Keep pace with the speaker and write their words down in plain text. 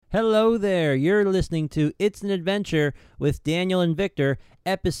Hello there. You're listening to It's an Adventure with Daniel and Victor,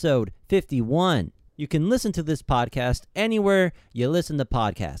 episode 51. You can listen to this podcast anywhere you listen to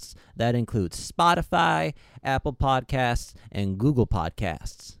podcasts. That includes Spotify, Apple Podcasts, and Google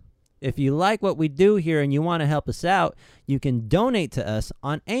Podcasts. If you like what we do here and you want to help us out, you can donate to us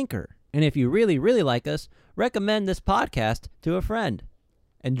on Anchor. And if you really, really like us, recommend this podcast to a friend.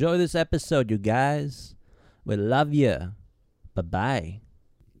 Enjoy this episode, you guys. We love you. Bye-bye.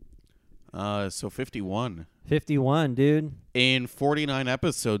 So 51. 51, dude. In 49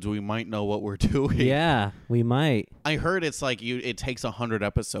 episodes, we might know what we're doing. Yeah, we might. I heard it's like it takes 100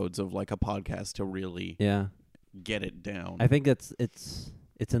 episodes of like a podcast to really get it down. I think it's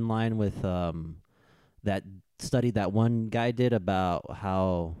in line with that study that one guy did about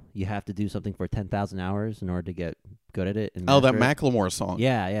how you have to do something for 10,000 hours in order to get good at it. Oh, that Macklemore song.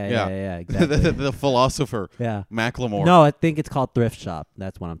 Yeah, exactly. the philosopher. Yeah. Macklemore. No, I think it's called Thrift Shop.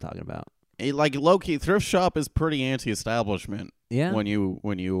 That's what I'm talking about. Like low-key, Thrift Shop is pretty anti-establishment. Yeah. When you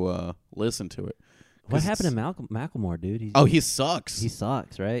listen to it. What happened to Macklemore, dude? He sucks. He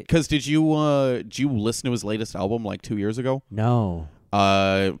sucks, right? Because did you listen to his latest album like 2 years ago? No.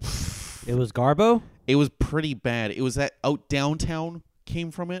 It was Garbo? It was pretty bad. It was that Out Downtown came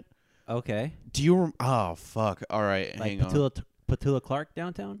from it. Okay. Do you oh fuck. All right, like hang on. Petula Clark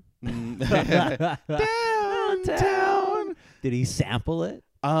Downtown? Downtown. Did he sample it?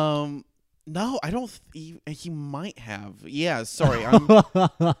 No, I don't. He might have. Yeah, sorry.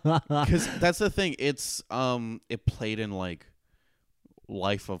 Because that's the thing. It's it played in like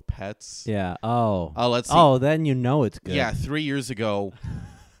Life of Pets. Yeah. Oh. Let's see. Oh, then you know it's good. Yeah, 3 years ago.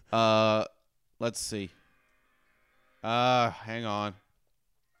 Let's see. Hang on.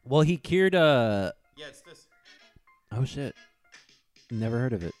 Well, he cured Yeah, it's this. Oh shit. Never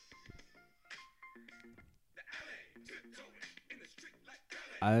heard of it.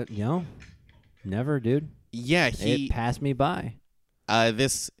 Never, dude. Yeah, it passed me by.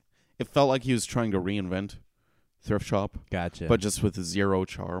 It felt like he was trying to reinvent Thrift Shop. Gotcha. But just with zero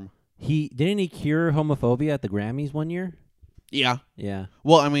charm. Didn't he cure homophobia at the Grammys one year? Yeah. Yeah.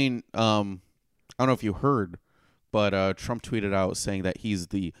 Well, I mean, I don't know if you heard, but Trump tweeted out saying that he's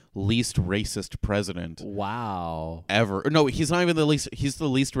the least racist president. Wow. Ever. No, he's not even the least. He's the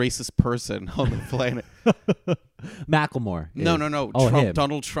least racist person on the planet. Macklemore. No. Oh, Trump. him.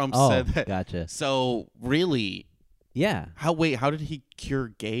 Donald Trump said that. Gotcha. So really. Yeah. How did he cure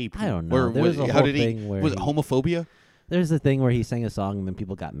gay people? I don't know. There was a whole thing where was it homophobia? There's a thing where he sang a song and then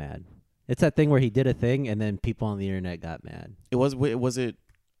people got mad. It's that thing where he did a thing and then people on the internet got mad. It was Same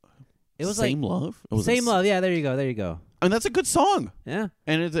like, Love? Same Love. Yeah, there you go. And that's a good song. Yeah.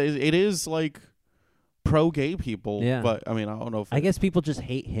 And it is like pro-gay people. Yeah. But, I mean, I don't know if... I guess people just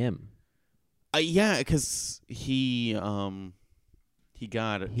hate him. Yeah, because he got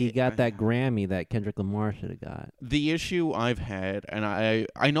that Grammy that Kendrick Lamar should have got. The issue I've had, and I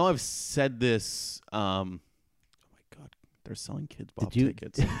know I've said this... oh, my God. They're selling Kids Bop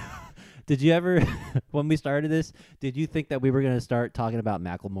tickets. Did you ever, when we started this, did you think that we were going to start talking about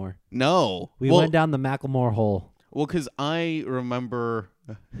Macklemore? No. We went down the Macklemore hole. Well, because I remember,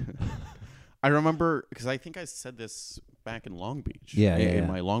 because I think I said this back in Long Beach. In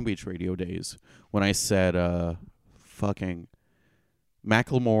my Long Beach radio days, when I said, fucking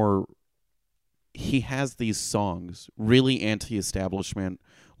Macklemore, he has these songs, really anti-establishment,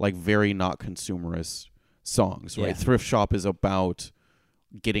 like very not consumerist songs, right? Yeah. Thrift Shop is about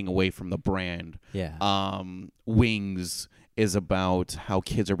getting away from the brand. Yeah. Wings is about how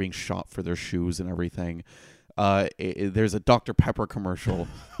kids are being shot for their shoes and everything. There's a Dr. Pepper commercial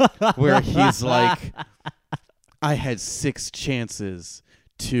where he's like, I had 6 chances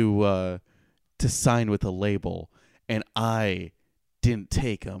to sign with a label, and I didn't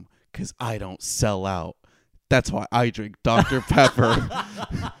take them because I don't sell out. That's why I drink Dr. Pepper.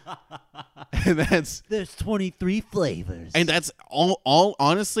 And there's 23 flavors. And that's all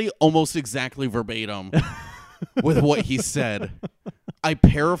honestly almost exactly verbatim with what he said. I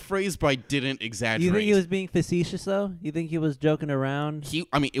paraphrased, but I didn't exaggerate. You think he was being facetious though? You think he was joking around?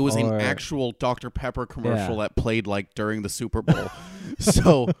 It was an actual Dr. Pepper commercial that played like during the Super Bowl.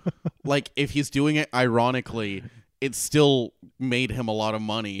 So, like, if he's doing it ironically, it still made him a lot of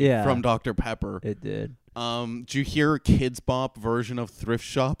money from Dr. Pepper. It did. Do you hear Kids Bop version of Thrift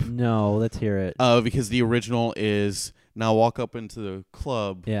Shop? No, let's hear it. Because the original is, now walk up into the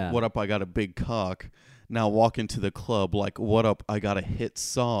club. Yeah. What up? I got a big cock. Now walk into the club like, what up? I got a hit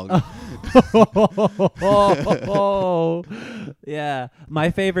song. Yeah. My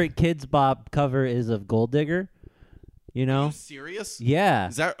favorite Kids Bop cover is of Gold Digger. You Are know? you serious? Yeah.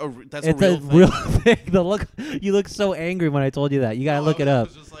 Is that that's It's a real thing? thing. The look, you look so angry when I told you that. You gotta look it I up.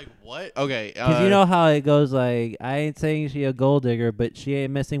 was just like, what? Okay. Because you know how it goes, like, I ain't saying she a gold digger, but she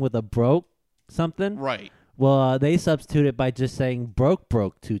ain't messing with a broke something. Right. Well, they substitute it by just saying broke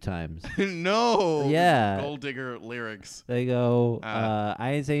 2 times. No. Yeah. Gold digger lyrics. They go,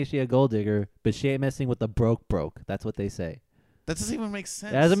 I ain't saying she a gold digger, but she ain't messing with the broke. That's what they say. That doesn't even make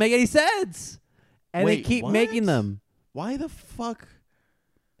sense. That doesn't make any sense. And they Wait, keep what? making them. Why the fuck?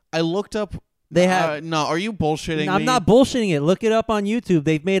 I looked up. They have. No, are you bullshitting I'm me? not bullshitting it. Look it up on YouTube.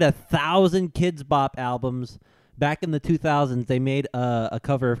 They've made 1,000 Kids Bop albums. Back in the 2000s, they made a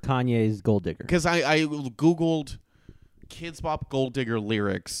cover of Kanye's Gold Digger. Because I Googled Kids Bop Gold Digger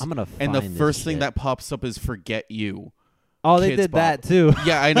lyrics. I'm gonna and find the this first thing shit. that pops up is Forget You. Oh, they Kids did Bop. that too.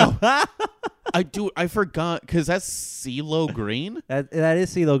 Yeah, I know. I forgot because that's CeeLo Green. That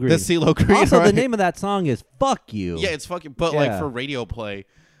is CeeLo Green. That's CeeLo Green. Also, right? the name of that song is "Fuck You." Yeah, it's fucking. But like Yeah. for radio play,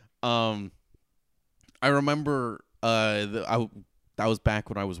 I remember that was back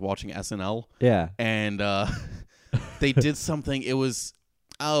when I was watching SNL, Yeah. and they did something. It was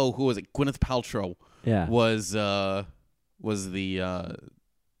who was it? Gwyneth Paltrow Yeah. was the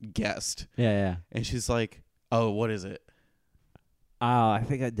guest, Yeah. and she's like, "Oh, what is it? Oh, I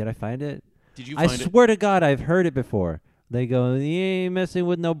think did I find it? Did you I find it?" swear to God, I've heard it before. They go, "You ain't messing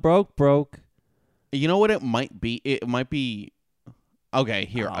with no broke." You know what it might be? It might be. Okay,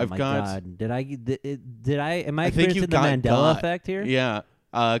 here Oh I've my got. God. Did I? Am I I think you experiencing the Mandela got- effect here? Yeah,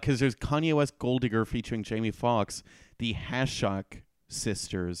 because there's Kanye West Gold Digger featuring Jamie Foxx, the Hashak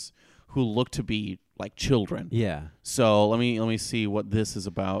sisters, who look to be like children. Yeah. So let me see what this is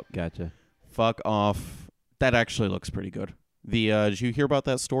about. Gotcha. Fuck off. That actually looks pretty good. The did you hear about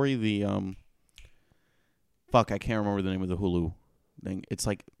that story? The fuck, I can't remember the name of the Hulu thing. It's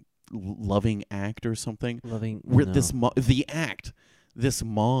like Loving Act or something. Loving Where no. the act. This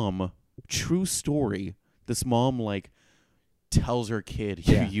mom, true story. This mom like tells her kid,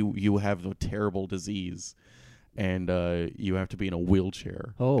 Yeah. you have a terrible disease, and you have to be in a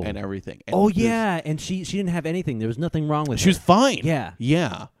wheelchair. Oh. And everything. And Oh this- yeah, and she didn't have anything. There was nothing wrong with she was her. fine. Yeah.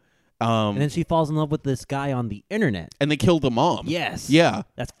 Yeah. And then she falls in love with this guy on the internet. And they killed the mom. Yes. Yeah.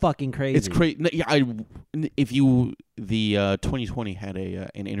 That's fucking crazy. It's crazy. Yeah, if you the 2020 had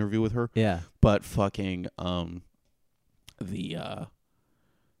an interview with her, Yeah. but fucking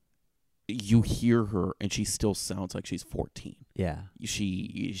you hear her and she still sounds like she's 14. Yeah.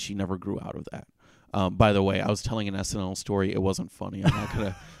 She never grew out of that. By the way, I was telling an SNL story. It wasn't funny. I'm not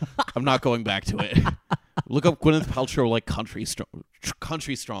gonna. I'm not going back to it. Look up Gwyneth Paltrow like country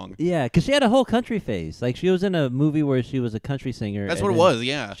strong. Yeah, because she had a whole country phase. Like she was in a movie where she was a country singer. That's and what it then was.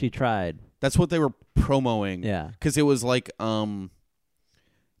 Yeah, She tried. that's what they were promoting. Yeah. because it was like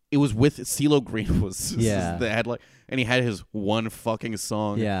it was with CeeLo Green was Yeah. the headline, and he had his one fucking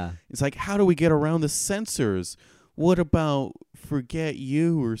song. Yeah. It's like, how do we get around the censors? What about Forget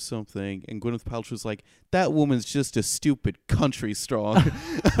You or something? And Gwyneth Paltrow's like, that woman's just a stupid country strong.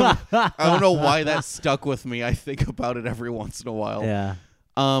 I don't know why that stuck with me. I think about it every once in a while. Yeah.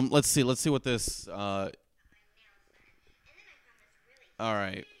 Let's see what this. All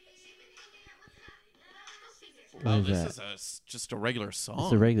right. What Oh, is this that? is just a regular song.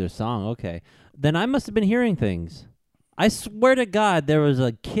 It's a regular song. Okay. Then I must have been hearing things. I swear to God, there was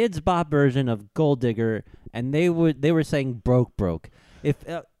a Kids Bop version of Gold Digger, and they were saying broke. If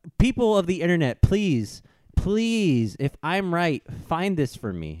people of the internet, please, if I'm right, find this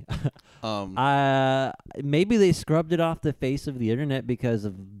for me. Maybe they scrubbed it off the face of the internet because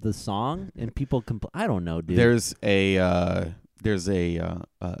of the song, and people I don't know, dude. There's a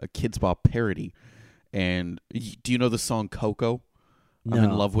Kids Bop parody, and do you know the song Coco? No. I'm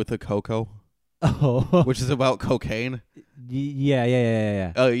in love with a Coco, Oh. which is about cocaine.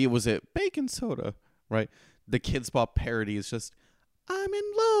 Yeah. Was it baking soda? Right. The Kids Bop parody is just, I'm in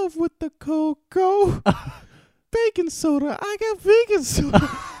love with the Coco, baking soda. I got baking soda,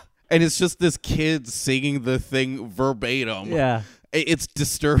 and it's just this kid singing the thing verbatim. Yeah. It's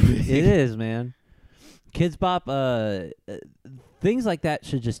disturbing. It is, man. Kids Bop, things like that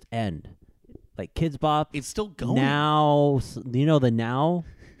should just end. Like Kids Bop. It's still going. Now, you know the Now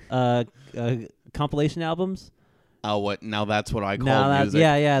compilation albums? Oh, what? Now that's what I call Now music.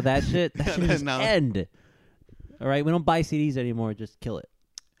 yeah, that shit should just Now- end. All right, we don't buy CDs anymore. Just kill it.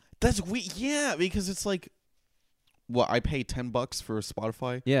 That's yeah, because it's like, what, I pay $10 for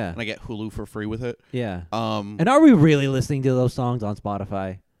Spotify, Yeah, and I get Hulu for free with it. yeah. Um, And are we really listening to those songs on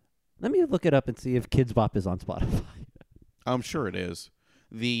Spotify? Let me look it up and see if Kids Bop is on Spotify. I'm sure it is.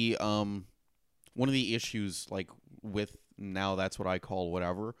 The one of the issues, like with Now That's What I Call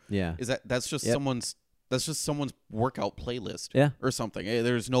Whatever, Yeah. is that that's just Yep. someone's That's just someone's workout playlist. Yeah. Or something.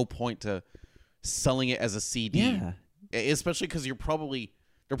 There's no point to selling it as a CD. Yeah. Especially because they're probably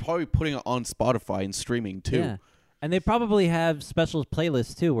putting it on Spotify and streaming too. Yeah. And they probably have special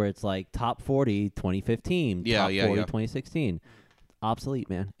playlists too, where it's like top 40 2015, top 40 2016. Obsolete,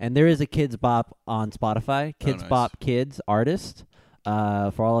 man. And there is a Kids Bop on Spotify. Kids nice. Bop Kids artist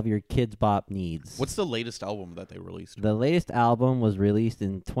for all of your Kids Bop needs. What's the latest album that they released? The latest album was released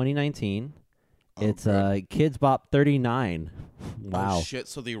in 2019. Oh, It's good. Kids Bop 39. Wow. Oh shit!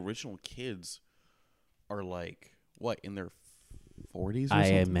 So the original kids are like what, in their 40s? Or I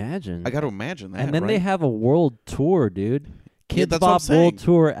something? imagine. I got to imagine that. And then right? they have a world tour, dude. Kids that's what I'm Bop saying. World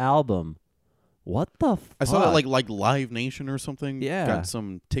Tour album. What the fuck? I saw that like Live Nation or something. Yeah. Got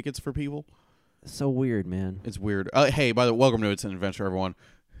some tickets for people. So weird, man. It's weird. Hey, by the way, welcome to It's an Adventure, everyone.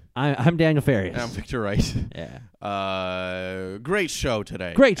 I'm Daniel Farias. And I'm Victor Wright. Yeah. Great show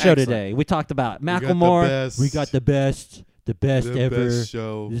today. Great show Excellent. today. We talked about got the Macklemore. best. We got the best The ever. best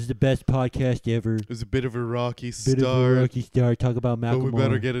show. This is the best podcast ever. It was a bit of a rocky Bit start, of a rocky start. Talk about but Macklemore. we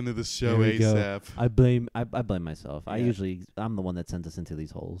better get into the show There we go. ASAP. I blame myself. Yeah. I'm the one that sends us into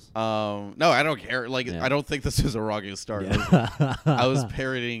these holes. No, I don't care. Like, Yeah. I don't think this is a rocky start. Yeah. I was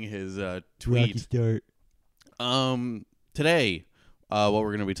parodying his rocky tweet. start. Today, what we're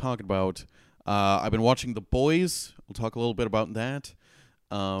going to be talking about, I've been watching The Boys. We'll talk a little bit about that.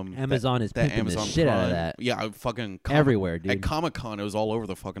 Amazon is that pimping Amazon the shit out of Prime. that. Yeah, I fucking Everywhere, dude. At Comic-Con, it was all over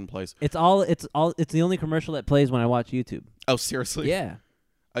the fucking place. It's the only commercial that plays when I watch YouTube. Oh, seriously? Yeah.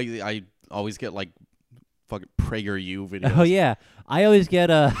 I always get like fucking PragerU videos. Oh yeah. I always get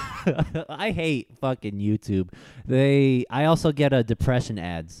I hate fucking YouTube. I also get depression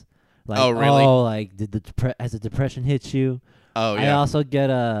ads. Like, Oh, really? Oh, like has the depression hit you? Oh, I yeah. also get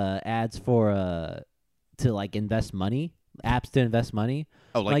ads for to like invest money, apps to invest money.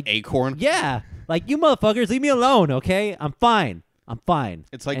 Oh, like like- Acorn? Yeah. Like, you motherfuckers, leave me alone, okay? I'm fine. It's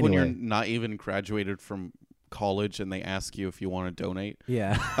It's like when you're Anyway. not even graduated from college and they ask you if you want to donate.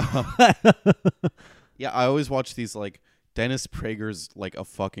 Yeah. Yeah, I always watch these like Dennis Prager's like a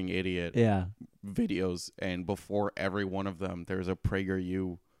fucking idiot Yeah. videos, and before every one of them there's a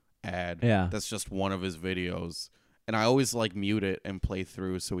PragerU ad. Yeah. That's just one of his videos. And I always like mute it and play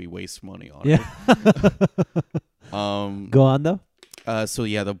through so he wastes money on Yeah. it. Go on though. So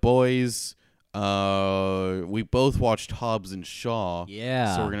yeah, The Boys. We both watched Hobbs and Shaw.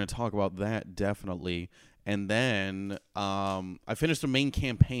 Yeah. So we're gonna talk about that definitely. And then I finished the main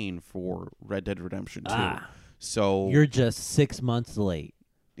campaign for Red Dead Redemption 2. So You're just 6 months late.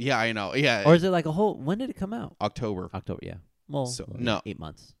 yeah, I know. Yeah, Or is it like a whole? When did it come out? October. October. Yeah. Well, So, no. 8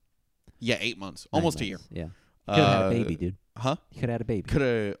 months. Yeah, 8 months, 9 almost a year. months, Yeah. Could have had a baby, dude. Huh? You could have had a baby. Could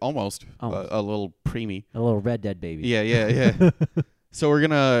have almost Almost. a little preemie. A little Red Dead baby. Yeah, yeah, yeah. So I'm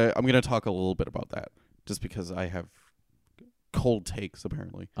gonna talk a little bit about that, just because I have cold takes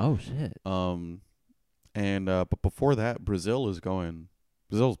apparently. Oh shit. But before that, Brazil's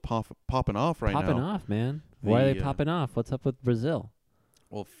popping off right Popping now. off, man. Why are they The, popping off? What's up with Brazil?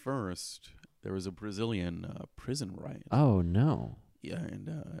 Well, first there was a Brazilian prison riot. Oh no. Yeah, and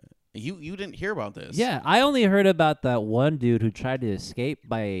you didn't hear about this. Yeah, I only heard about that one dude who tried to escape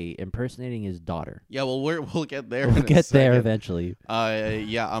by impersonating his daughter. Yeah. Well, we'll get there. We'll in a get there second. eventually.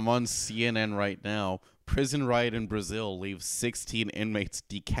 Yeah, I'm on CNN right now. Prison riot in Brazil leaves 16 inmates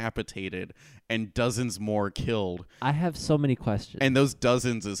decapitated and dozens more killed. I have so many questions. And those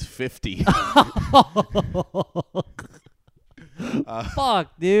dozens is 50.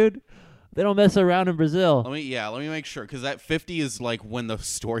 Fuck, dude. They don't mess around in Brazil. Let me make sure, because that 50 is like when the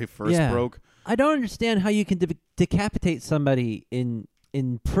story first Yeah. broke. I don't understand how you can decapitate somebody in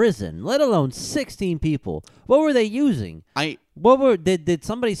prison, let alone 16 people. What were they using? Did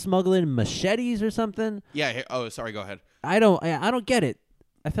somebody smuggle in machetes or something? Yeah. Oh, sorry. Go ahead. I don't get it.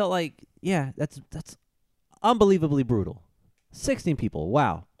 I felt like, yeah, that's unbelievably brutal. 16 people.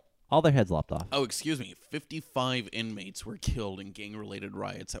 Wow. All their heads lopped off. Oh, excuse me. 55 inmates were killed in gang-related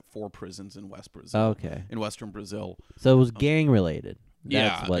riots at 4 prisons in West Brazil. Okay. In Western Brazil. So it was gang related.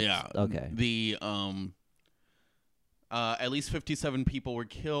 Yeah. Yeah. Okay. The at least 57 people were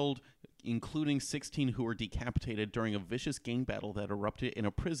killed, including 16 who were decapitated during a vicious gang battle that erupted in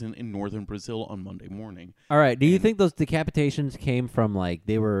a prison in northern Brazil on Monday morning. All right. Do you think those decapitations came from like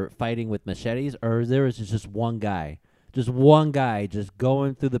they were fighting with machetes, or there was just one guy? Just one guy just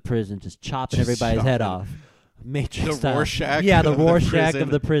going through the prison, just chopping everybody's head off. Matrix The style. Rorschach Yeah, the of the Rorschach prison. of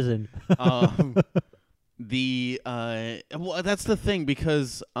the prison. Well, that's the thing,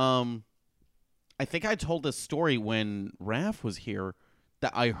 because I think I told this story when Raph was here,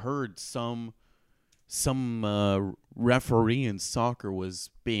 that I heard some some referee in soccer was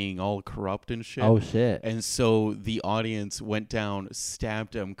being all corrupt and shit. Oh shit. And so the audience went down,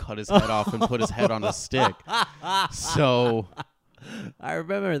 stabbed him, cut his head off, and put his head on a stick. So I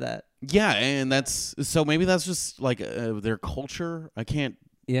remember that. yeah, and maybe that's just like their culture. I can't.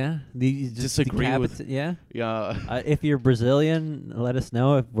 Yeah. Just Disagree with- Yeah. Yeah. If you're Brazilian, let us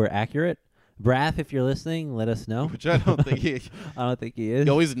know if we're accurate. Braff, if you're listening, let us know. Which I don't think I don't think he is.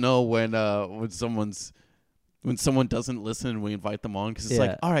 you always know when someone doesn't listen and we invite them on because it's Yeah.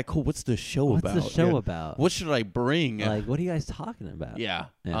 like, all right, cool. What's the show What's about? the show Yeah. about? What should I bring? Like, what are you guys talking about? Yeah.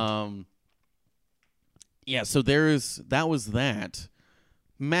 Yeah. Yeah. So that was that.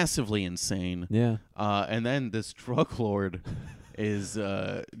 Massively insane. Yeah. And then this drug lord is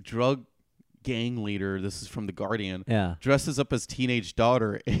drug gang leader. This is from The Guardian. Yeah. Dresses up as teenage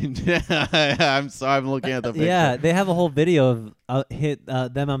daughter, and I'm sorry, I'm looking at the picture. Yeah, they have a whole video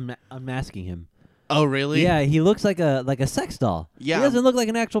of them unmasking him. Oh, really? Yeah, he looks like a sex doll. Yeah. He doesn't look like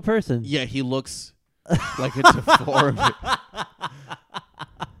an actual person. Yeah, he looks like a deformed.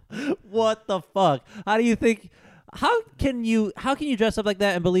 What the fuck? How do you think? How can you dress up like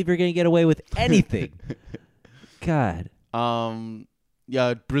that and believe you're gonna get away with anything? God.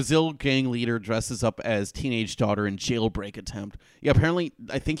 Yeah, Brazil gang leader dresses up as teenage daughter in jailbreak attempt. Yeah, apparently,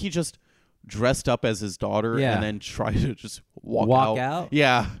 I think he just dressed up as his daughter Yeah. and then tried to just walk out?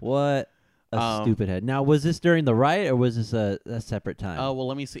 Yeah. What a stupid head. Now, was this during the riot or was this a separate time? Well,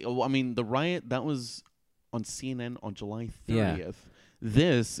 let me see. I mean, the riot, that was on CNN on July 30th. Yeah.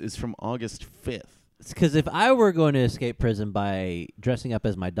 This is from August 5th. Because if I were going to escape prison by dressing up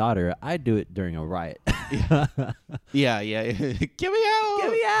as my daughter, I'd do it during a riot. Yeah. Get me out!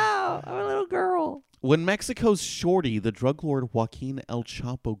 Get me out! I'm a little girl. When Mexico's Shorty, the drug lord Joaquin El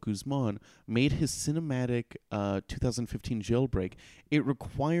Chapo Guzman, made his cinematic 2015 jailbreak, it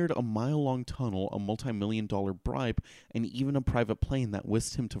required a mile-long tunnel, a multi-million-dollar bribe, and even a private plane that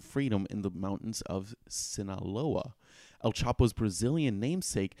whisked him to freedom in the mountains of Sinaloa. El Chapo's Brazilian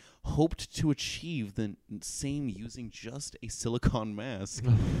namesake hoped to achieve the same using just a silicone mask,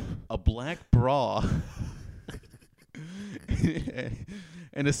 a black bra,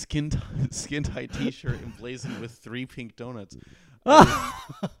 and a skin-tight T-shirt emblazoned with 3 pink donuts.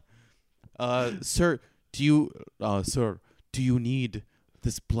 Sir, do you need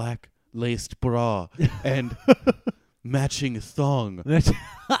this black laced bra and matching thong?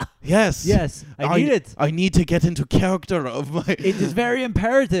 Yes. Yes, I need it. I need to get into character of my. It is very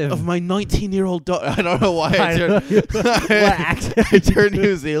imperative. Of my 19-year-old daughter. I don't know why I turned. What accent? I turned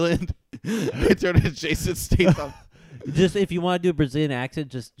New Zealand. I turned Jason Statham. Just if you want to do a Brazilian accent,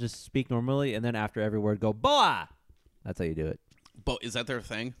 just speak normally, and then after every word, go boa. That's how you do it. But is that their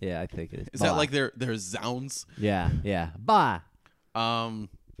thing? Yeah, I think it is. Is Boa. that like their zounds? Yeah, ba.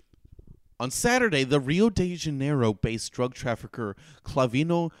 On Saturday, the Rio de Janeiro-based drug trafficker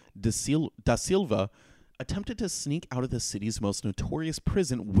Clavino da Silva attempted to sneak out of the city's most notorious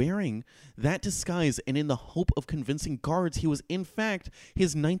prison wearing that disguise and in the hope of convincing guards he was, in fact,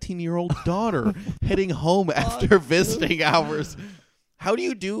 his 19-year-old daughter heading home after visiting hours. How do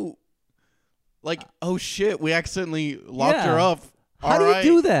you do... Like, oh shit, we accidentally locked her up. How do you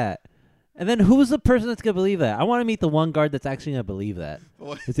do that? And then who's the person that's going to believe that? I want to meet the one guard that's actually going to believe that.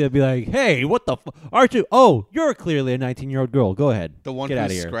 What? It's going to be like, hey, what the aren't you? Oh, you're clearly a 19-year-old girl. Go ahead. The one Get out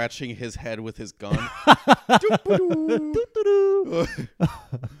of who's here. scratching his head with his gun. Doo-doo-doo.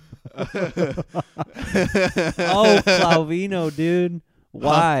 Oh, Clavino, dude.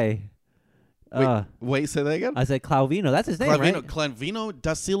 Why? Wait, say that again? I said Clavino. That's his name, right? Clavino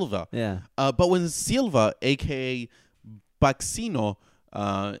da Silva. Yeah. But when Silva, a.k.a. Baxino,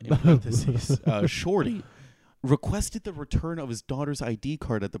 in parentheses, Shorty, requested the return of his daughter's ID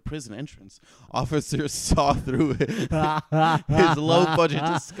card at the prison entrance, officers saw through his low-budget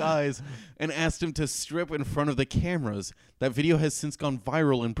disguise and asked him to strip in front of the cameras. That video has since gone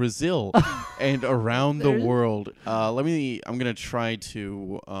viral in Brazil and around the world. I'm going to try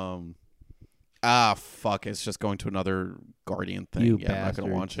to... fuck, it's just going to another Guardian thing. You I'm not going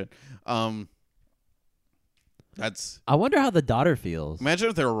to watch it. I wonder how the daughter feels. Imagine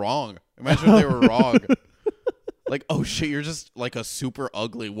if they were wrong. Imagine if they were wrong. Like, oh shit, you're just like a super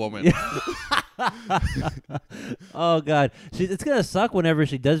ugly woman. Oh god, it's gonna suck whenever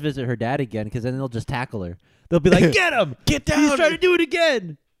she does visit her dad again, because then they'll just tackle her. They'll be like, "Get him! Get down! He's trying to do it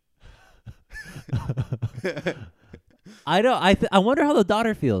again." I wonder how the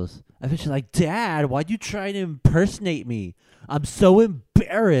daughter feels. I bet she's like, "Dad, why'd you try to impersonate me? I'm so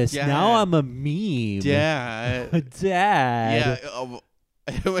embarrassed. Dad. Now I'm a meme." Dad. Dad. Yeah.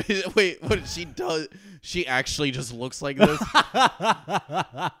 Wait, what did she do? She actually just looks like this?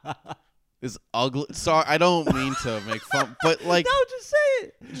 This ugly. Sorry, I don't mean to make fun, but like, No, just say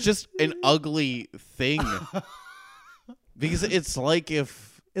it. it's just an ugly thing. Because it's like if.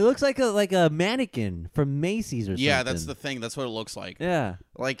 It looks like a mannequin from Macy's or something. Yeah, that's the thing. That's what it looks like. Yeah.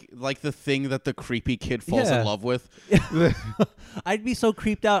 Like the thing that the creepy kid falls Yeah. in love with. I'd be so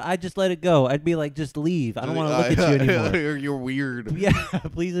creeped out, I'd just let it go. I'd be like, just leave. I don't want to look at you anymore. You're weird. Yeah,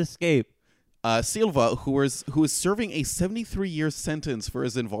 please escape. Silva, who is serving a 73-year sentence for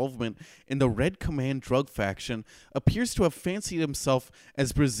his involvement in the Red Command drug faction, appears to have fancied himself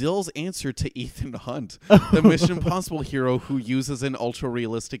as Brazil's answer to Ethan Hunt, the Mission Impossible hero who uses an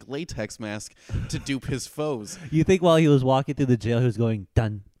ultra-realistic latex mask to dupe his foes. You think while he was walking through the jail, he was going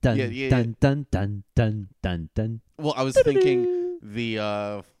dun dun Yeah. dun dun dun dun dun dun. Well, I was thinking the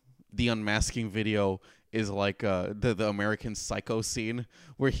unmasking video is like the American Psycho scene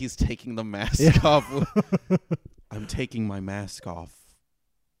where he's taking the mask off. I'm taking my mask off,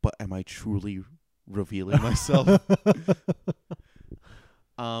 but am I truly revealing myself?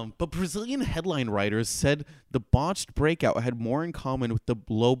 But Brazilian headline writers said the botched breakout had more in common with the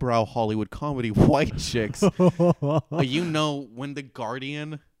lowbrow Hollywood comedy White Chicks. You know, when The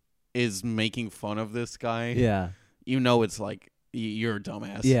Guardian is making fun of this guy, Yeah. you know it's like, you're a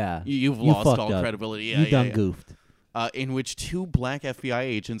dumbass. Yeah. You've You lost fucked all up. credibility. Yeah, You yeah, done yeah. goofed. In which two black FBI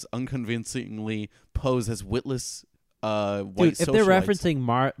agents unconvincingly pose as witless white Dude, if they're socialites.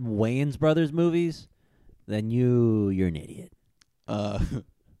 referencing Wayans Brothers movies, then you're an idiot.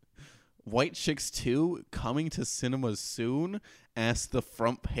 White Chicks 2 coming to cinemas soon, asked the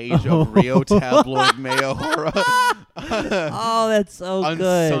front page of Rio tabloid Meia Hora Oh, that's so on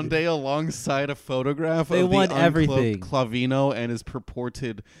good. Sunday alongside a photograph They of the want uncloaked everything. Clavino and his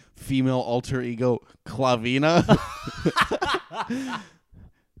purported female alter ego Clavina.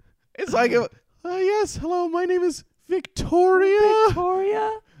 It's like, yes, hello, my name is Victoria.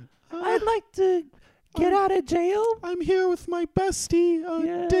 Victoria, I'd like to get out of jail. I'm here with my bestie,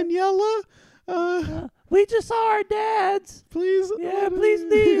 Yeah. Daniela. We just saw our dads. Please. Yeah, please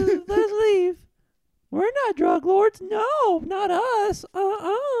leave. Let's leave. We're not drug lords. No, not us.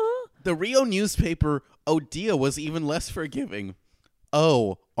 The Rio newspaper Odia was even less forgiving.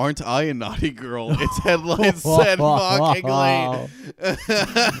 Oh, aren't I a naughty girl? Its headline said mockingly. Oh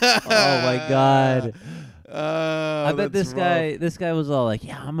my God. I bet that's this guy was all like,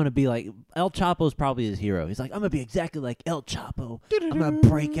 yeah, I'm going to be like, El Chapo's probably his hero. He's like, I'm going to be exactly like El Chapo. I'm going to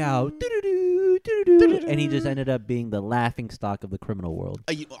break out. And he just ended up being the laughing stock of the criminal world.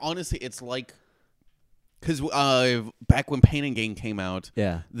 Honestly, it's like, because back when Pain and Gain came out,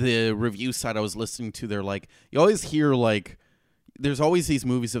 Yeah. the review site I was listening to, they're like, you always hear like, there's always these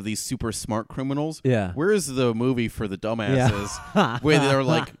movies of these super smart criminals. Yeah. Where is the movie for the dumbasses where they're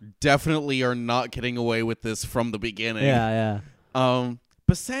like, definitely are not getting away with this from the beginning? Yeah.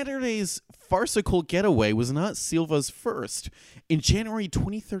 But Saturday's farcical getaway was not Silva's first. In January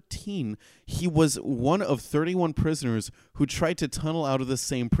 2013, he was one of 31 prisoners who tried to tunnel out of the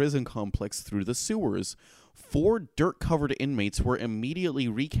same prison complex through the sewers. 4 dirt-covered inmates were immediately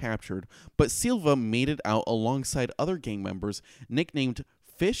recaptured, but Silva made it out alongside other gang members nicknamed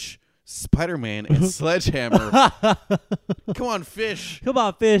Fish, Spider-Man, and Sledgehammer. Come on, Fish. Come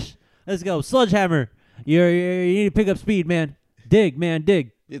on, Fish. Let's go. Sledgehammer. You need to pick up speed, man. Dig, man,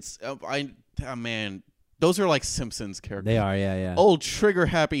 dig. It's man, those are like Simpsons characters. They are, yeah. Old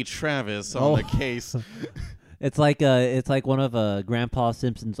trigger-happy Travis on the case. It's like one of Grandpa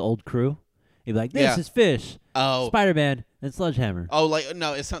Simpson's old crew. He'd be like, "This Yeah. is Fish, Oh, Spider-Man, and Sledgehammer." like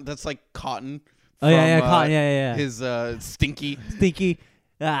no, it's not. That's like Cotton. Oh yeah, from, Cotton, yeah. His Stinky. Stinky.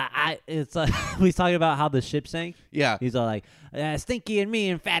 It's he's talking about how the ship sank. Yeah. He's all like, Stinky and me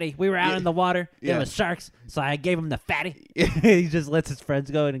and Fatty, we were out Yeah. in the water. There Yeah. was sharks, so I gave him the Fatty. He just lets his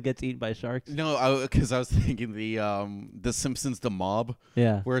friends go and gets eaten by sharks. No, because I was thinking the Simpsons, the mob,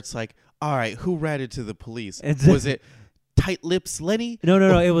 Yeah. where it's like, all right, who ratted to the police? It's- Was it Tight Lips Lenny? No.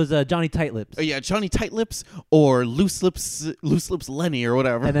 It was Johnny Tightlips. Oh, yeah, Johnny Tight Lips or Loose Lips Lenny or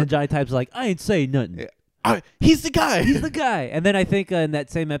whatever. And then Johnny Type's like, I ain't saying nothing. Yeah. All right, he's the guy. He's the guy. And then I think in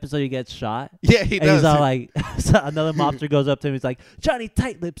that same episode he gets shot. Yeah, he And does. he's all like, so another mobster goes up to him. He's like, Johnny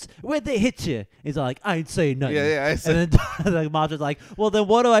Tightlips, where'd they hit you? He's all like, I ain't saying nothing. Yeah, I said. And then the mobster's like, well, then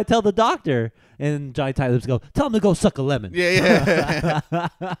what do I tell the doctor? And Johnny Tightlips go, tell him to go suck a lemon. Yeah.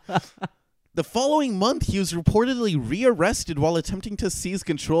 The following month, he was reportedly rearrested while attempting to seize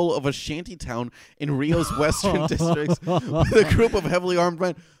control of a shantytown in Rio's western districts with a group of heavily armed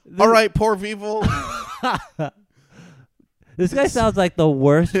men. All right, poor people. This guy sounds like the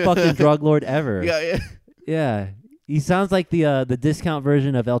worst fucking drug lord ever. Yeah. Yeah. He sounds like the discount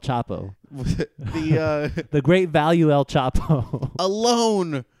version of El Chapo. The The great value El Chapo.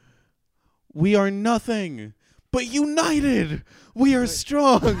 alone We are nothing, but united, we are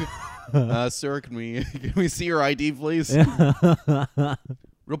strong. Sir, can we see your ID, please?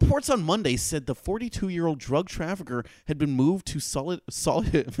 Reports on Monday said the 42-year-old drug trafficker had been moved to solid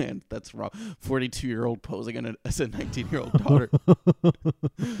man, that's wrong. 42-year-old posing as a 19-year-old daughter.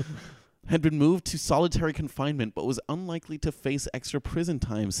 Had been moved to solitary confinement but was unlikely to face extra prison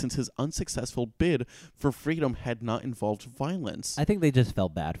time since his unsuccessful bid for freedom had not involved violence. I think they just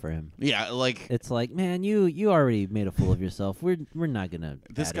felt bad for him. Yeah, like It's like, man, you already made a fool of yourself. We're not gonna.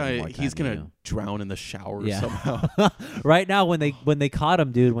 this add any more guy, time he's to gonna you. drown in the shower Yeah. somehow. Right now, when they caught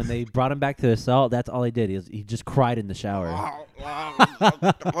him, dude, when they brought him back to the cell, that's all he did. He just cried in the shower.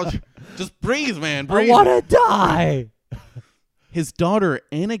 Just breathe, man. I Breathe. want to die. His daughter,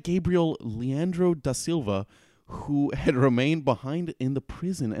 Ana Gabriel Leandro da Silva, who had remained behind in the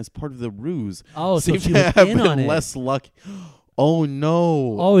prison as part of the ruse, Oh, so seemed she to was have in been on it. less lucky. Oh,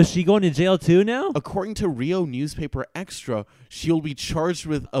 no. Oh, is she going to jail too now? According to Rio newspaper Extra, she'll be charged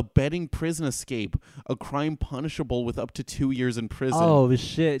with abetting prison escape, a crime punishable with up to 2 years in prison. Oh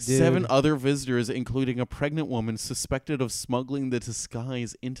shit, dude. 7 other visitors, including a pregnant woman suspected of smuggling the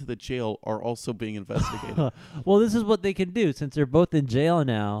disguise into the jail, are also being investigated. Well, this is what they can do since they're both in jail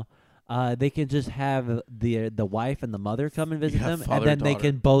now. They can just have the wife and the mother come and visit Yeah, them, and father then and they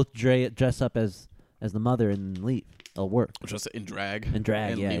daughter. can both dress up as the mother and leave. It'll work. Just in drag. And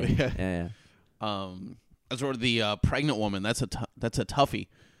drag, And yeah, leave- yeah. As for the pregnant woman, that's a toughie.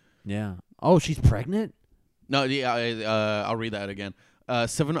 Yeah. Oh, she's pregnant? No, yeah, I'll read that again.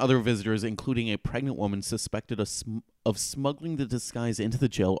 7 other visitors, including a pregnant woman suspected of smuggling the disguise into the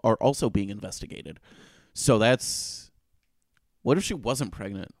jail, are also being investigated. So that's... What if she wasn't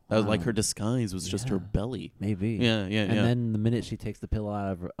pregnant? That was like Wow. her disguise was just her Yeah. belly. Maybe. Yeah. And then the minute she takes the pillow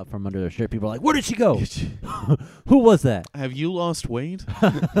out of from under her shirt, people are like, "Where did she go? Who was that?" Have you lost weight?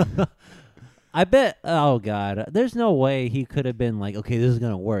 I bet. Oh God, there's no way he could have been like, "Okay, this is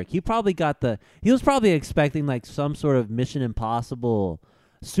gonna work." He probably got He was probably expecting like some sort of Mission Impossible,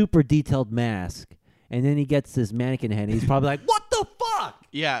 super detailed mask, and then he gets this mannequin head. And he's probably like, "What the fuck?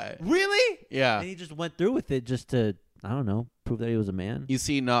 Yeah. Really?" Yeah. And he just went through with it just to, I don't know, prove that he was a man. You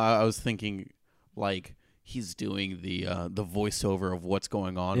see, no, I was thinking, like, he's doing the voiceover of what's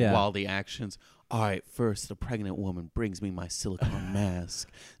going on Yeah. while the actions. All right, first the pregnant woman brings me my silicone mask.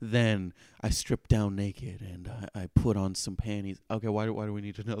 Then I strip down naked and I put on some panties. Okay, why do we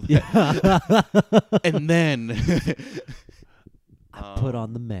need to know that? And then I put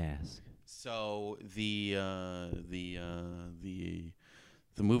on the mask. So the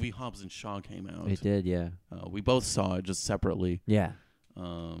movie Hobbs and Shaw came out. It did, yeah, We both saw it just separately. yeah.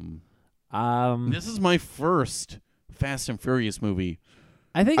 This is my first Fast and Furious movie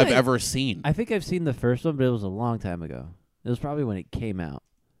I think I've ever seen. I think I've seen the first one, but it was a long time ago. It was probably when it came out,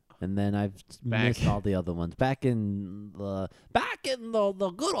 and then I've missed all the other ones. Back in the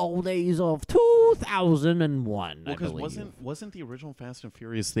good old days of 2001, I because believe. wasn't the original Fast and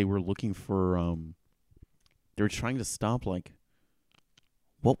Furious? They were looking for they were trying to stop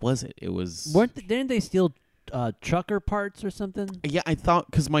what was it? It was Didn't they steal trucker parts or something? Yeah, I thought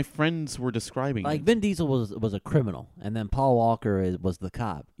because my friends were describing Like it. Vin Diesel was a criminal, and then Paul Walker was the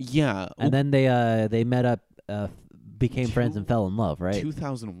cop, Yeah, and then they met up, became friends, and fell in love. Right?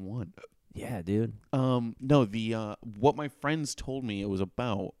 2001. Yeah, dude. No, the what my friends told me it was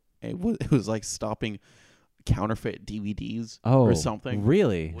about. It was like stopping counterfeit DVDs or something.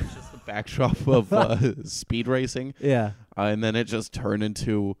 Really? Which is the backdrop of speed racing. Yeah. And then it just turned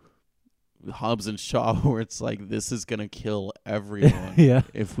into Hobbs and Shaw, where it's like, this is gonna kill everyone Yeah.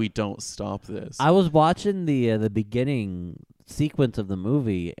 if we don't stop this. I was watching the beginning sequence of the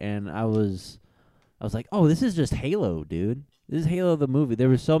movie, and I was like, oh, this is just Halo, dude. This is Halo the movie. There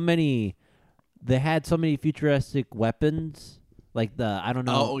were so many. They had so many futuristic weapons, like I don't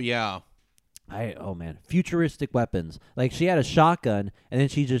know. Oh yeah, futuristic weapons. Like she had a shotgun, and then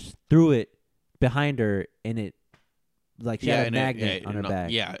she just threw it behind her, and it, like she had a and magnet on her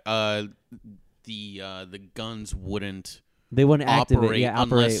back. Yeah, the guns wouldn't They wouldn't operate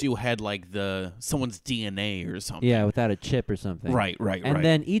activate, unless you had like someone's DNA or something. yeah, without a chip or something. Right. And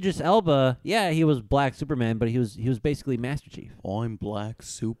then Idris Elba, he was Black Superman, but he was basically Master Chief. I'm Black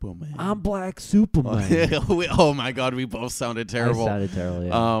Superman. I'm Black Superman. Oh my God, we both sounded terrible. I sounded terrible.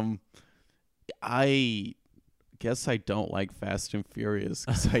 Yeah. I guess I don't like Fast and Furious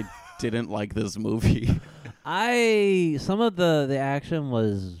because I didn't like this movie. Some of the action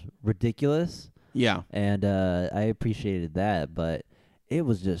was ridiculous, Yeah, and I appreciated that, but it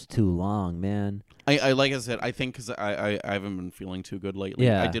was just too long, man. I like I said, I think because I haven't been feeling too good lately.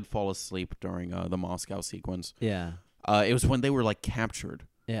 Yeah. I did fall asleep during the Moscow sequence. Yeah. It was when they were like captured.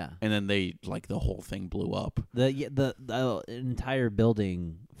 Yeah. and then the whole thing blew up. The entire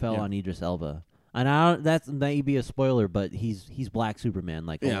building fell Yeah. on Idris Elba. And that may be a spoiler, but he's Black Superman.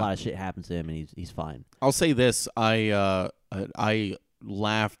 Like a lot of shit happens to him, and he's fine. I'll say this: I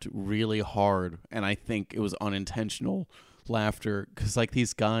laughed really hard, and I think it was unintentional laughter because like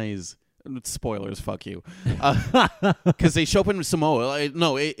these guys. Spoilers, fuck you. Because they show up in Samoa.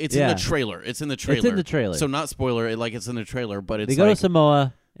 No, it's in the trailer. It's in the trailer. It's in the trailer. So not spoiler. It's in the trailer, but it's they go to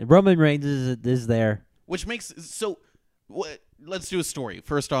Samoa. And Roman Reigns is there. Which makes let's do a story.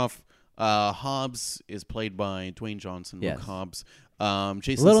 First off, Hobbs is played by Dwayne Johnson. Yes. Luke Hobbs.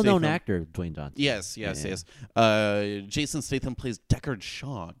 Jason Little Statham. known actor, Dwayne Johnson. Yes. Jason Statham plays Deckard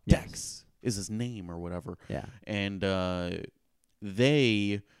Shaw. Yes. Dex is his name or whatever. Yeah. And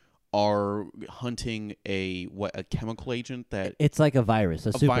they are hunting a chemical agent that It's like a virus,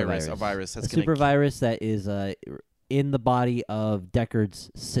 a super virus that's a super virus that is in the body of Deckard's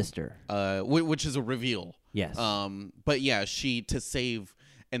sister. which is a reveal. Yes. But yeah, to save,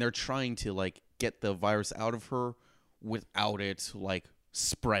 and they're trying to like get the virus out of her without it like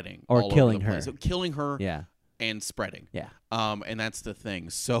spreading Or all killing over the place. her. So killing her Yeah. and spreading. Yeah. And that's the thing.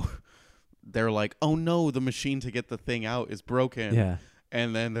 So they're like, oh no, the machine to get the thing out is broken. Yeah.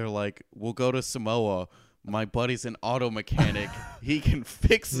 And then they're like, we'll go to Samoa. My buddy's an auto mechanic. He can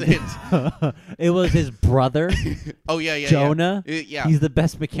fix it. It was his brother, Oh yeah. Jonah. Yeah. He's the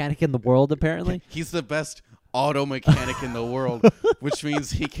best mechanic in the world, apparently. He's the best auto mechanic in the world, which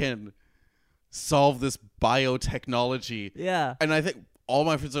means he can solve this biotechnology. Yeah. And I think all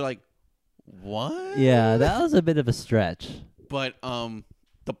my friends are like, what? Yeah, that was a bit of a stretch. But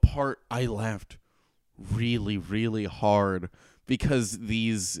the part I laughed really, really hard because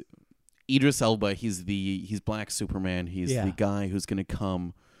Idris Elba, he's Black Superman. He's the guy who's gonna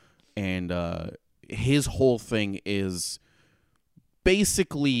come, and his whole thing is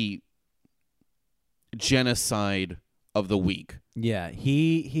basically genocide of the weak. Yeah,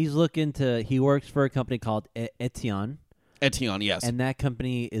 he works for a company called Etienne, yes. and that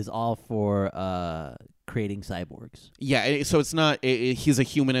company is all for creating cyborgs. Yeah, so it's not. He's a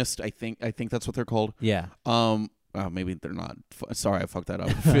humanist. I think that's what they're called. Yeah. Maybe they're not. Sorry, I fucked that up.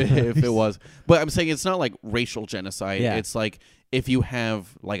 if it was, but I'm saying it's not like racial genocide. Yeah. It's like if you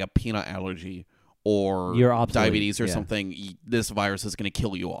have like a peanut allergy or You're obsolete. diabetes or Yeah. something, this virus is going to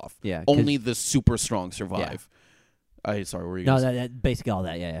kill you off. Yeah. 'Cause- Only the super strong survive. Sorry, were you? No, gonna say? that basically all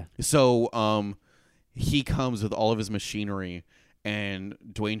that. Yeah. So, he comes with all of his machinery, and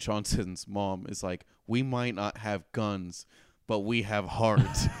Dwayne Johnson's mom is like, "We might not have guns, but we have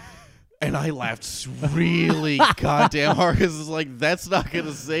hearts." And I laughed really goddamn hard because it's like, that's not going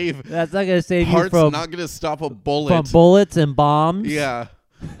to save. That's not gonna save you Heart's from not going to stop a bullet. bullets and bombs. Yeah.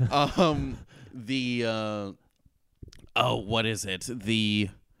 What is it?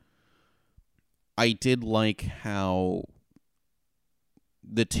 I did like how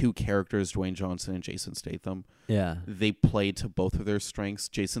the two characters, Dwayne Johnson and Jason Statham, Yeah. they play to both of their strengths.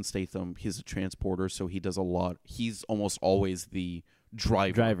 Jason Statham, he's a transporter, so he does a lot. He's almost always the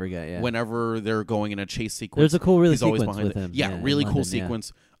driver guy. Yeah. whenever they're going in a chase sequence. There's a cool he's always sequence behind with it. him. Yeah, in really cool London, yeah.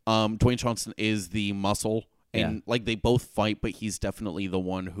 sequence. Dwayne Johnson is the muscle, and like they both fight, but he's definitely the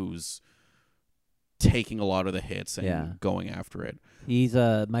one who's taking a lot of the hits and going after it. He's one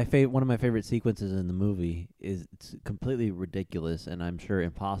of my favorite sequences in the movie is it's completely ridiculous and I'm sure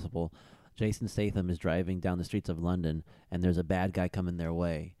impossible. Jason Statham is driving down the streets of London and there's a bad guy coming their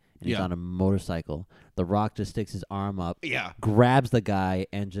way and he's on a motorcycle. The Rock just sticks his arm up, grabs the guy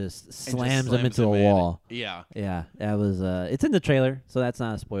and just slams him into a wall. Yeah. Yeah, that was it's in the trailer, so that's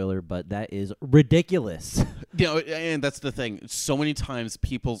not a spoiler, but that is ridiculous. You know, and that's the thing. So many times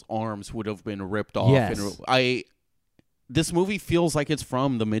people's arms would have been ripped off. Yes. And this movie feels like it's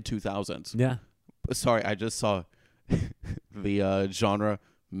from the mid-2000s. Yeah. Sorry, I just saw the genre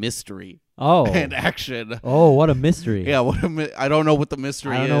mystery Oh. and action. Oh, what a mystery. Yeah, I don't know what the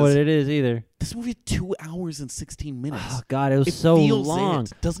mystery is. I don't know what it is either. This movie 2 hours and 16 minutes. Oh God, it was It so feels long.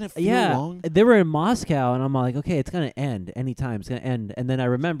 Doesn't it feel Yeah, long? they were in Moscow, and I'm like, okay, it's gonna end anytime. It's gonna end, and then I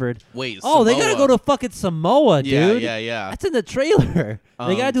remembered, Wait, oh, they gotta Samoa. go to fucking Samoa, dude. Yeah. That's in the trailer.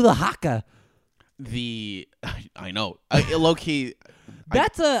 They gotta do the haka. I know. Low key.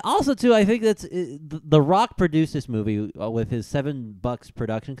 That's also too. I think that's The Rock produced this movie with his $7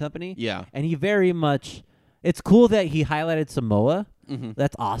 production company. Yeah. and he very much. It's cool that he highlighted Samoa. Mm-hmm.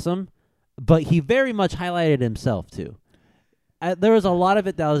 That's awesome, but he very much highlighted himself too. There was a lot of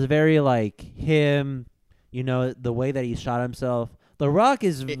it that was very like him. You know, the way that he shot himself. The Rock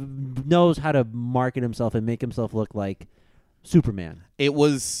knows how to market himself and make himself look like Superman. It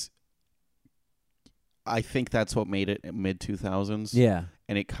was. I think that's what made it mid-2000s. Yeah.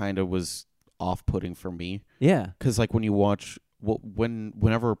 and it kind of was off-putting for me. Yeah. Because like when you watch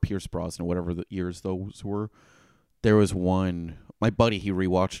whenever Pierce Brosnan, whatever the years those were, there was one. My buddy, he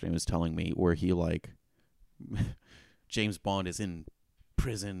rewatched it and was telling me where he like James Bond is in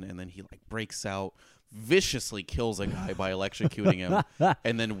prison and then he like breaks out, viciously kills a guy by electrocuting him,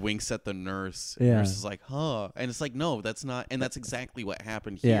 and then winks at the nurse. Yeah. The nurse is like, "Huh," and it's like, no, that's not. And that's exactly what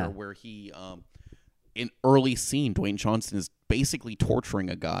happened here, Yeah. where he in early scene, Dwayne Johnson is basically torturing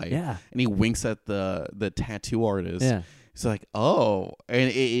a guy. Yeah. And he winks at the tattoo artist. Yeah. It's like, oh,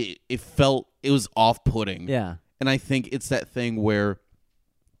 and it felt, it was off-putting. Yeah. And I think it's that thing where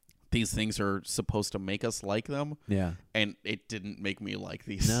these things are supposed to make us like them, Yeah. and it didn't make me like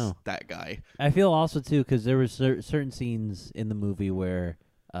that guy. I feel also too because there were certain scenes in the movie where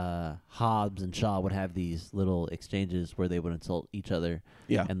Hobbs and Shaw would have these little exchanges where they would insult each other.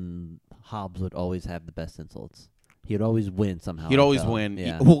 Yeah. And Hobbs would always have the best insults. He would always win somehow. He'd I always felt. win.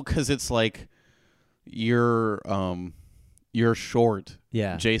 Yeah. Well, because it's like you're short,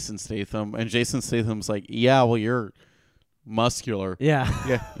 Yeah. Jason Statham, and Jason Statham's like, yeah, well, you're muscular. Yeah.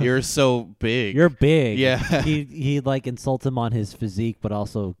 Yeah, you're so big. You're big. Yeah. He'd like insult him on his physique, but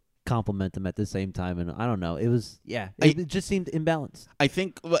also compliment him at the same time. And I don't know. It was it just seemed imbalanced. I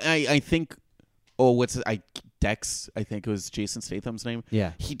think. Oh, what's it? Dex? I think it was Jason Statham's name.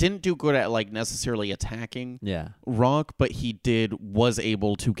 Yeah. He didn't do good at like necessarily attacking Yeah. Rock, but he was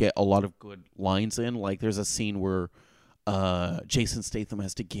able to get a lot of good lines in. Like there's a scene where Jason Statham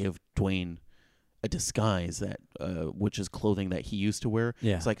has to give Dwayne a disguise that which is clothing that he used to wear.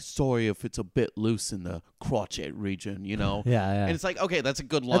 Yeah. It's like, sorry if it's a bit loose in the crotchet region, you know. Yeah. And it's like, okay, that's a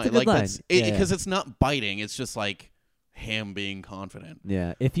good line. That's a good line. Because it's not biting. It's just like him being confident.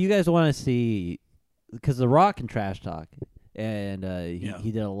 Yeah. If you guys want to see, because The Rock can trash talk, and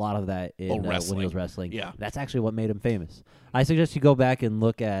he did a lot of that in when he was wrestling. Yeah. That's actually what made him famous. I suggest you go back and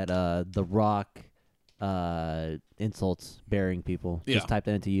look at The Rock insults bearing people. Yeah. Just type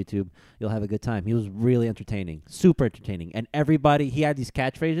that into YouTube. You'll have a good time. He was really entertaining, super entertaining. And everybody, he had these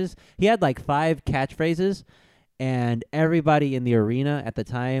catchphrases. He had like 5 catchphrases, and everybody in the arena at the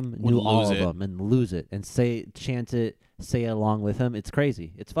time knew all of them and lose it and chant it, say it along with him. It's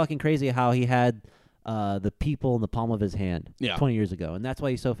crazy. It's fucking crazy how he had the people in the palm of his hand 20 years ago, and that's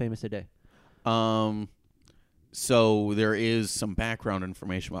why he's so famous today. So there is some background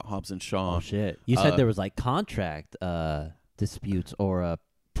information about Hobbs and Shaw. Oh shit! You said there was like contract disputes or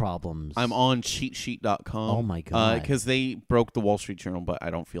problems. I'm on cheatsheet.com. Oh my god! Because they broke the Wall Street Journal, but I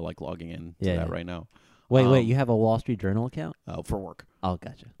don't feel like logging in to that right now. Wait, you have a Wall Street Journal account? For work. Oh,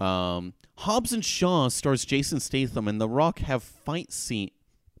 gotcha. Hobbs and Shaw stars Jason Statham, and The Rock have fight scene.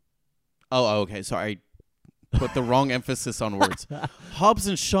 Oh, okay. Sorry. I put the wrong emphasis on words. Hobbs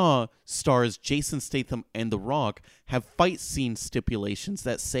and Shaw stars Jason Statham and The Rock have fight scene stipulations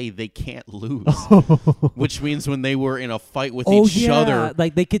that say they can't lose, which means when they were in a fight with each other,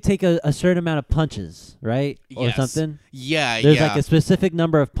 like they could take a certain amount of punches, right, or something. Yeah, There's like a specific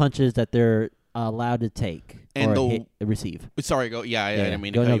number of punches that they're allowed to take and or receive. Sorry, go. Yeah, I didn't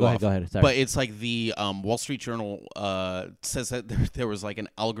mean to go, cut no, you go off. ahead. Go ahead. Sorry. But it's like the Wall Street Journal says that there was like an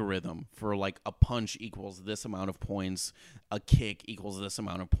algorithm for like a punch equals this amount of points, a kick equals this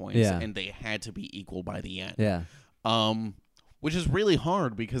amount of points, and they had to be equal by the end. Yeah. Which is really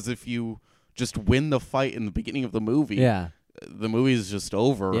hard because if you just win the fight in the beginning of the movie, the movie is just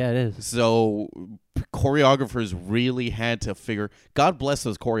over. Yeah, it is. So choreographers really had to figure. God bless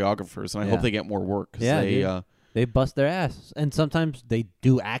those choreographers, and I hope they get more work. Cause they bust their ass, and sometimes they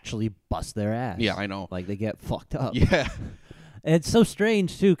do actually bust their ass. Yeah, I know. Like they get fucked up. Yeah, and it's so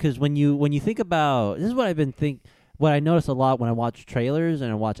strange too, because when you think about this is what I've been what I notice a lot when I watch trailers and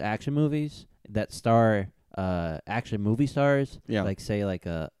I watch action movies that star action movie stars. Yeah, like say like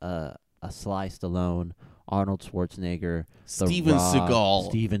a Sly Stallone, Arnold Schwarzenegger, Steven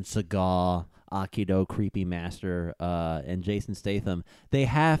Seagal, Aikido Creepy Master, and Jason Statham. They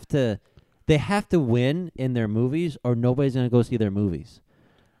have to win in their movies, or nobody's gonna go see their movies.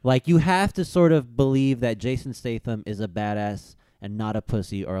 Like you have to sort of believe that Jason Statham is a badass and not a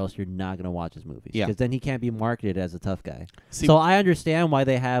pussy, or else you're not gonna watch his movies. Yeah, because then he can't be marketed as a tough guy. So I understand why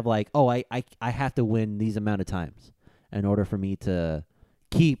they have like, I have to win these amount of times in order for me to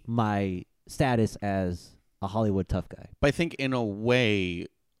keep my status as a Hollywood tough guy. But I think in a way,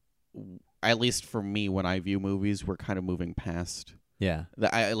 at least for me, when I view movies, we're kind of moving past. Yeah,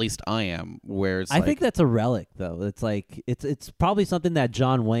 at least I am. Where it's I think that's a relic, though. It's like it's probably something that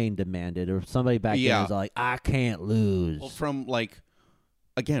John Wayne demanded, or somebody back then was like, I can't lose. Well, from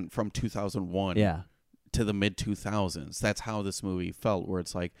 2001, to the mid 2000s. That's how this movie felt, where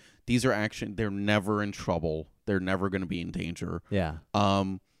it's like these are action. They're never in trouble. They're never going to be in danger. Yeah.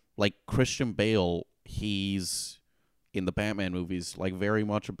 Like Christian Bale, he's in the Batman movies, like very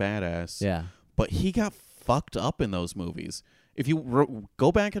much a badass. Yeah. But he got fucked up in those movies. If you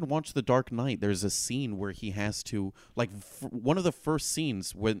go back and watch The Dark Knight, there's a scene where he has to, like, one of the first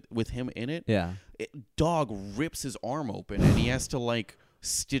scenes with him in it, Yeah. Dog rips his arm open and he has to, like,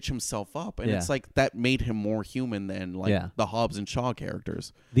 stitch himself up. And Yeah. it's like that made him more human than, like, Yeah. the Hobbs and Shaw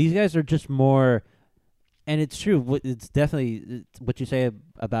characters. These guys are just more, and it's true. It's definitely what you say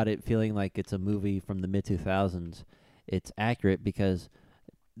about it feeling like it's a movie from the mid 2000s. It's accurate because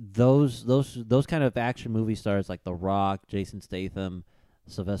those kind of action movie stars like The Rock, Jason Statham,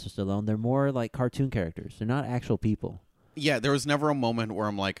 Sylvester Stallone, they're more like cartoon characters. They're not actual people. Yeah, there was never a moment where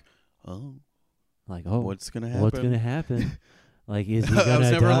I'm like, oh, Like, oh, what's going to happen? what's gonna happen? Like, is he gonna I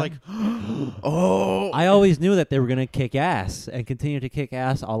was never die? like, oh. I always knew that they were gonna kick ass and continue to kick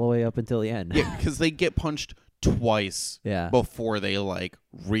ass all the way up until the end. Yeah, because they get punched twice Yeah. before they, like,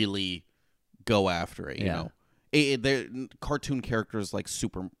 really go after it, you Yeah. know? They're cartoon characters like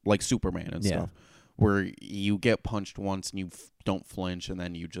Superman and Yeah. stuff, where you get punched once and you don't flinch, and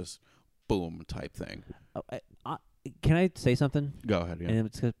then you just boom type thing. Oh, can I say something? Go ahead. Yeah. And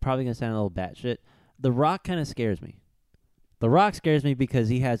it's probably gonna sound a little batshit. The Rock kind of scares me. The Rock scares me because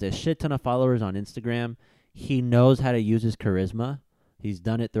he has a shit ton of followers on Instagram. He knows how to use his charisma. He's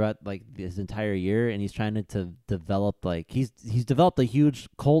done it throughout like his entire year, and he's trying to develop like he's developed a huge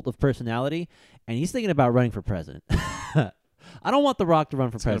cult of personality, and he's thinking about running for president. I don't want The Rock to run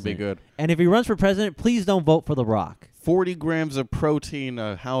for It's gonna president. be good. And if he runs for president, please don't vote for The Rock 40 grams of protein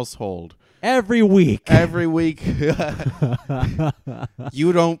a household every week. every week.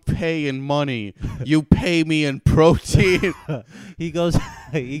 You don't pay in money. You pay me in protein. He goes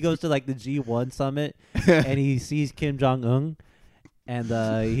to like the G1 summit, and he sees Kim Jong Un. And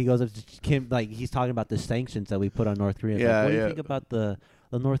he goes up to Kim, like he's talking about the sanctions that we put on North Korea. It's Yeah, like, what do you yeah. think about the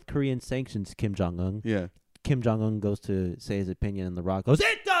North Korean sanctions, Kim Jong Un? Yeah. Kim Jong Un goes to say his opinion, and The Rock goes,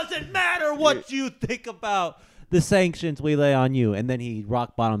 "It doesn't matter what you think about the sanctions we lay on you." And then he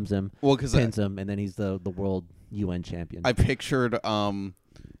rock bottoms him, Well, because pins him, and then he's the world UN champion. I pictured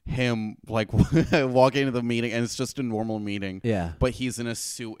him like walking into the meeting, and it's just a normal meeting. yeah. But he's in a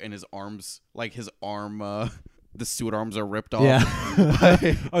suit, and his arms, like his arm, the suit arms are ripped off.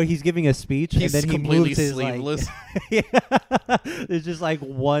 Yeah. Oh, he's giving a speech, He's and then he completely moves his sleeveless. Like, yeah. There's just like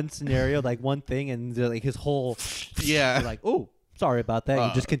one scenario, like one thing, and like his whole. Yeah. You're like, oh, sorry about that.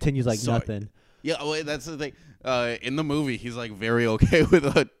 He just continues like sorry. nothing. Yeah, well, that's the thing. In the movie, he's like very okay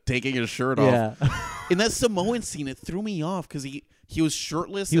with taking his shirt off. Yeah. In that Samoan scene, it threw me off because he was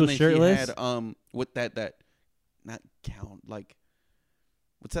shirtless. He and was then shirtless? He had with that not count like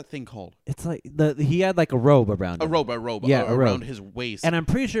what's that thing called? It's like he had like a robe around A him. robe, Yeah, a around robe. his waist. And I'm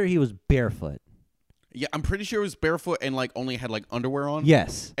pretty sure he was barefoot. Yeah, I'm pretty sure he was barefoot and like only had like underwear on.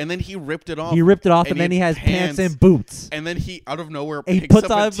 Yes. And then he ripped it off. He ripped it off, and he then he had has pants and boots. And then he out of nowhere And he picks puts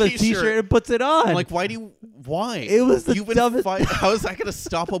up on a the t-shirt and puts it on. I'm like, why? It was the You've been dumbest- How is that going to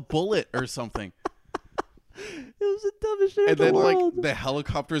stop a bullet or something? It was the dumbest shit And in then the like world. the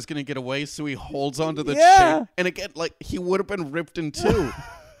helicopter is going to get away, so he holds onto the Yeah. chain. And again, like he would have been ripped in two.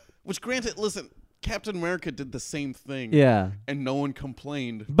 Which, granted, listen, Captain America did the same thing. Yeah. And no one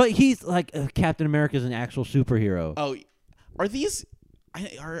complained. But he's like Captain America's an actual superhero. Oh, are these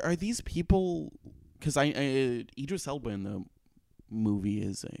are these people? Because Idris Elba in the movie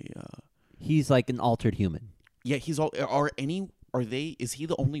is a He's like an altered human. yeah. He's all are they? Is he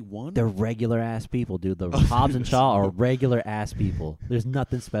the only one? They're regular ass people, dude. The Hobbs and Shaw are regular ass people. There's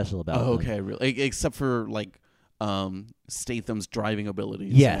nothing special about them. okay, really, except for like Statham's driving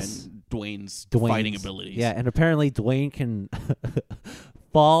abilities. Yes. and Dwayne's Dwayne's- fighting abilities. Yeah, and apparently Dwayne can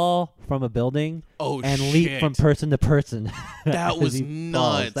fall from a building Oh, and shit. leap from person to person. That as was he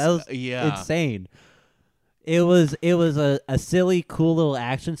nuts. falls. That was Yeah. insane. It was a silly, cool little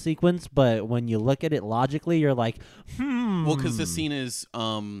action sequence, but when you look at it logically, you're like, Well, because the scene is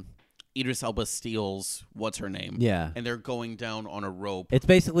Idris Elba steals what's her name? Yeah. and they're going down on a rope. It's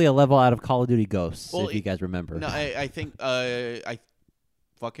basically a level out of Call of Duty Ghosts, Well, if you guys remember. No, I think I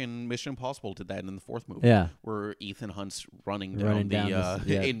fucking Mission Impossible did that in the fourth movie. Yeah. Where Ethan Hunt's running Running down down the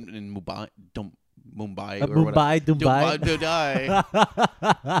this- yeah. in Mumbai, Mumbai or Mumbai, whatever. Dubai.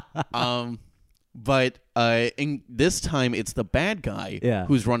 But in this time it's the bad guy Yeah.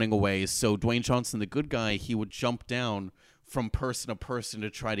 who's running away. So Dwayne Johnson, the good guy, he would jump down from person to person to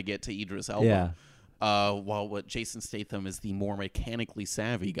try to get to Idris Elba. Yeah. While what Jason Statham is the more mechanically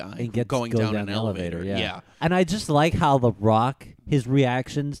savvy guy And gets going goes down an the elevator. Yeah. And I just like how The Rock, his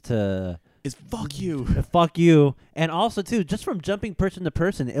reactions to is fuck you. Fuck you. And also, too, just from jumping person to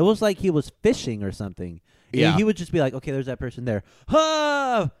person, it was like he was fishing or something. Yeah. He would just be like, okay, there's that person there.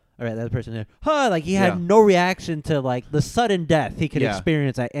 Huh! All right, that person there. Huh! Like, he had Yeah. no reaction to, like, the sudden death he could Yeah.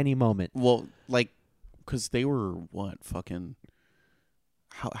 experience at any moment. Well, like, because they were, what, fucking...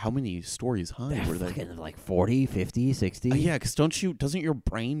 How many stories high They're were they? fucking, like, 40, 50, 60. Yeah, because doesn't your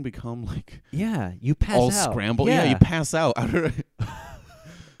brain become, like, Yeah, you pass all out. scrambled? Yeah, you pass out.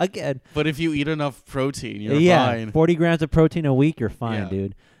 Again. But if you eat enough protein, you're Yeah, fine. 40 grams of protein a week, you're fine, Yeah.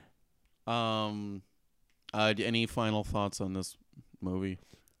 dude. Any final thoughts on this movie?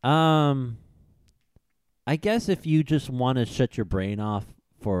 I guess if you just want to shut your brain off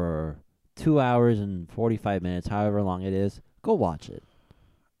for 2 hours and 45 minutes, however long it is, go watch it.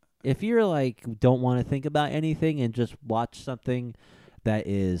 If you're like don't want to think about anything and just watch something that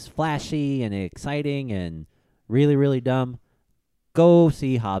is flashy and exciting and really, really dumb, go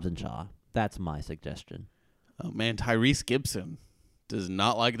see Hobbs and Shaw. That's my suggestion. Oh, man, Tyrese Gibson does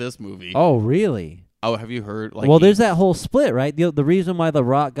not like this movie. Oh, really? Oh, have you heard? Like, Well, there's that whole split, right? The reason why The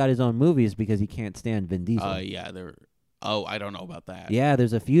Rock got his own movie is because he can't stand Vin Diesel. Yeah, there. Oh, I don't know about that. Yeah,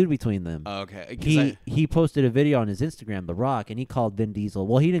 there's a feud between them. Okay. 'Cause He posted a video on his Instagram, The Rock, and he called Vin Diesel.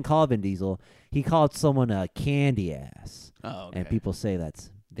 Well, he didn't call Vin Diesel. He called someone a candy ass, Oh, okay. and people say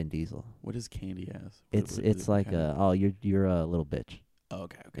that's Vin Diesel. What is candy ass? It's like you're a little bitch. Oh,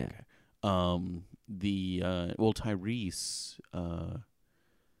 okay. Yeah. Okay. Tyrese.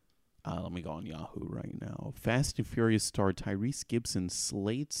 Let me go on Yahoo right now. Fast and Furious star Tyrese Gibson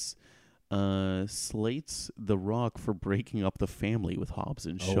slates The Rock for breaking up the family with Hobbs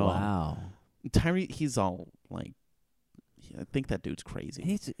and Oh Shaw. wow, He's all like, I think that dude's crazy.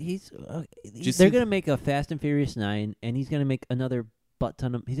 he's you see they're gonna make a Fast and Furious 9, and he's gonna make another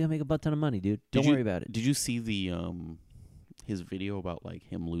he's gonna make a butt ton of money, dude. Don't worry about it. Did you see the his video about like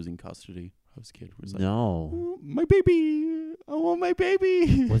him losing custody of his kid? Where he's like, No, "Oh, my baby, I want my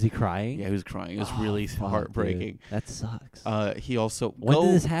baby. was he crying? Yeah, he was crying. It was Oh, really fuck, heartbreaking. dude. That sucks. He also When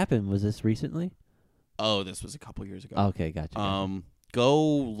did this happen? Was this recently? Oh, this was a couple years ago. Okay, gotcha. Go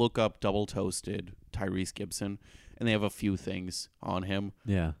look up Double Toasted Tyrese Gibson, and they have a few things on him.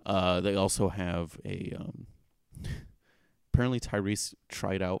 Yeah. They also have a apparently Tyrese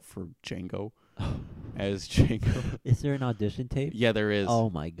tried out for Django as Django. Is there an audition tape? Yeah, there is. Oh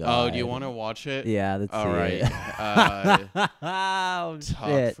my god. Oh, do you want to watch it? Yeah, let's All see right. it. Oh Talk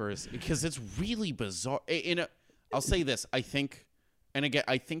shit. first, because it's really bizarre. I'll say this. I think, and again,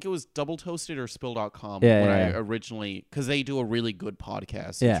 I think it was Double Toasted or Spill.com Yeah, when yeah, I yeah. originally, because they do a really good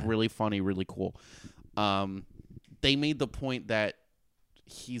podcast. Yeah. It's really funny, really cool. They made the point that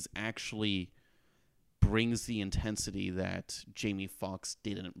he's actually brings the intensity that Jamie Foxx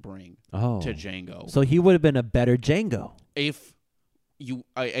didn't bring Oh. to Django. So he would have been a better Django. If you,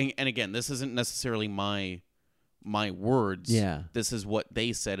 and again, this isn't necessarily my words. Yeah. This is what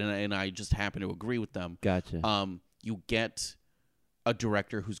they said, and I just happen to agree with them. Gotcha. You get a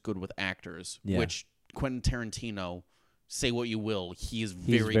director who's good with actors, Yeah. which Quentin Tarantino, say what you will, he is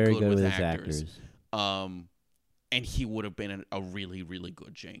He's very, good with his actors. And he would have been a really, really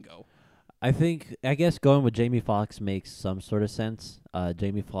good Django. I guess going with Jamie Foxx makes some sort of sense.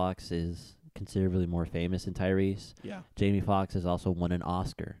 Jamie Foxx is considerably more famous than Tyrese. Yeah. Jamie Foxx has also won an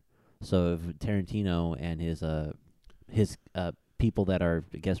Oscar. So if Tarantino and his people that are,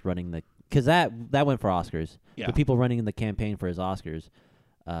 I guess, running the, because that went for Oscars. Yeah. The people running the campaign for his Oscars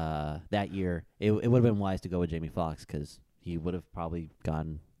that year, it would have been wise to go with Jamie Foxx because he would have probably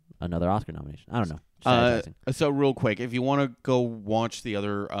gotten another Oscar nomination. I don't know. Strategizing. So real quick, if you want to go watch the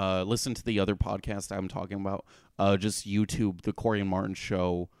other, listen to the other podcast I'm talking about, just YouTube the Corey and Martin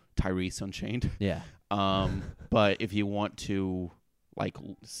Show, Tyrese Unchained. Yeah. But if you want to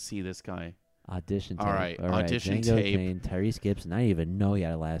see this guy, Audition tape. All right, All right. audition Django tape. Jane, Tyrese Gibson. I didn't even know he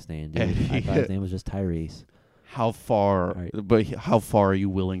had a last name, dude. I thought his name was just Tyrese. how far Right. are you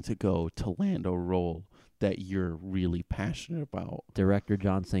willing to go to land a role that you're really passionate about? Director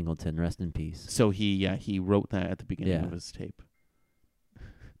John Singleton, rest in peace. So he wrote that at the beginning Yeah. of his tape.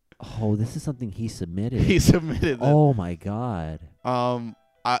 Oh, this is something he submitted. He submitted that. Oh my god. I'm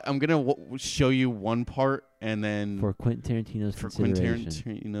gonna show you one part, and then For Quentin Tarantino's for Quentin consideration.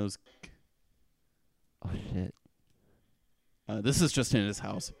 Tarantino's. Oh shit. This is just in his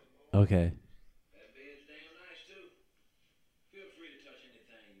house. Okay.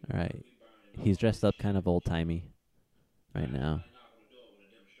 All right. He's dressed up kind of old timey right now.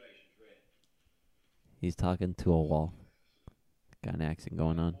 He's talking to a wall. Got an accent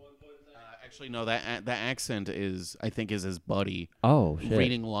going on. Actually, no. That accent is, I think, is his buddy Oh shit.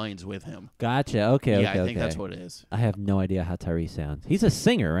 reading lines with him. Gotcha. Okay. Yeah, Okay. I think okay. that's what it is. I have no idea how Tyrese sounds. He's a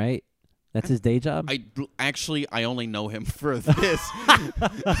singer, right? That's his day job? I only know him for this.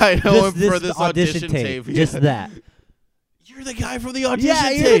 I know him for this audition tape. Just that. You're the guy from the audition Yeah,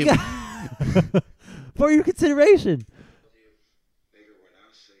 you're tape. the guy. For your consideration. Nigga, when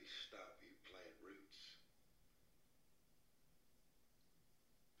I say stop, you plant roots.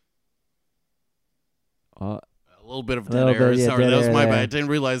 A little bit of little dead air. bit, yeah, Sorry, dead that was air my there. bad. I didn't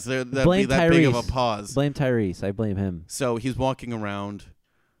realize that'd be Blame that big of a Tyrese. pause. Blame Tyrese. I blame him. So he's walking around.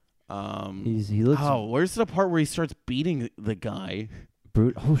 He looks Where's the part where he starts beating the guy?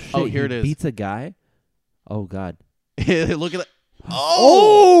 brute. Oh shit! Oh, here he it is. Beats a guy. Oh god. Look at that.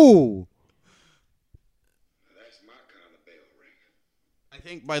 Oh! That's my kind of bell ring. I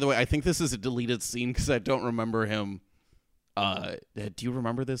think, by the way, this is a deleted scene because I don't remember him. Do you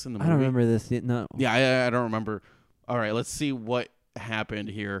remember this in the movie? I don't remember this. No. Yeah, I don't remember. All right, let's see what happened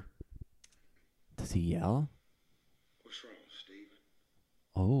here. Does he yell? What's wrong, Steven?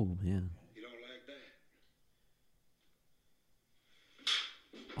 Oh yeah. You don't like that?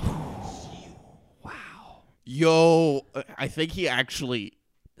 Yo, I think he actually.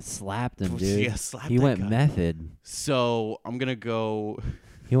 Slapped him, dude. Yeah, slapped he that went guy. method. So I'm gonna go.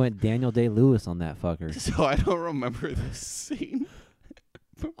 He went Daniel Day-Lewis on that fucker. So I don't remember this scene.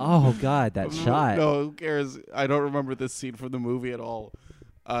 Oh god, that shot. No, who cares? I don't remember this scene from the movie at all.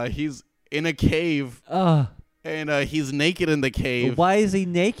 He's in a cave and he's naked in the cave. Why is he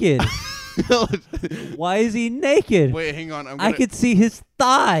naked? Why is he naked? Wait, hang on. I could see his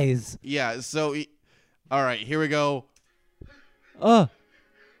thighs. Yeah. So, all right, here we go.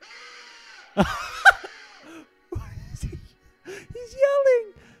 He's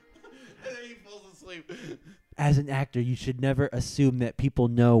yelling. And then he falls asleep. As an actor, you should never assume that people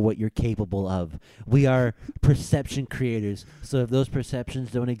know what you're capable of. We are perception creators. So if those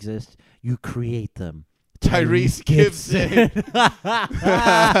perceptions don't exist, you create them. Tyrese Gibson.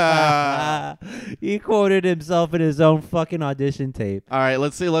 He quoted himself in his own fucking audition tape. All right,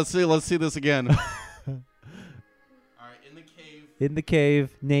 let's see this again. All right, in the cave. In the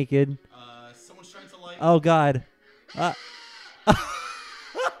cave, naked. Someone's trying to light. Oh god. And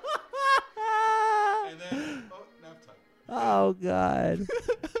then, nap time. Oh god.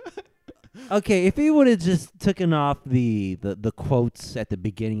 Okay, if he would have just taken off the quotes at the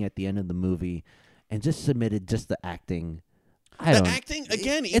beginning, at the end of the movie, and just submitted just the acting, The acting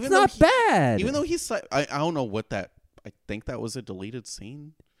again. It's not bad. Even though he's, I don't know what that. I think that was a deleted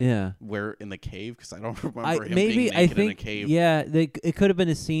scene. Yeah. Where in the cave? Because I don't remember him maybe being naked in a cave. Yeah, it could have been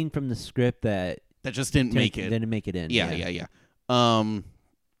a scene from the script that just didn't make it. Didn't make it in. Yeah.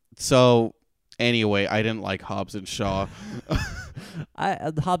 So anyway, I didn't like Hobbs and Shaw.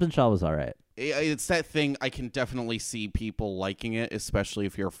 Hobbs and Shaw was all right. It's that thing. I can definitely see people liking it, especially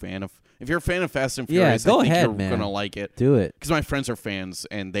if you're a fan of Fast and Furious. Go I think ahead, you're man. gonna like it. Do it. Because my friends are fans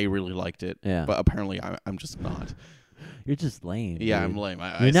and they really liked it. Yeah. But apparently I'm just not. You're just lame. Yeah, dude. I'm lame.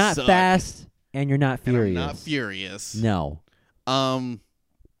 You're not suck. fast and you're not And furious. I'm not furious. No.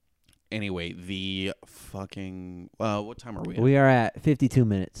 Anyway, the fucking what time are we at? We are at 52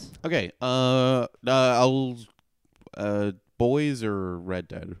 minutes. Okay. Boys or Red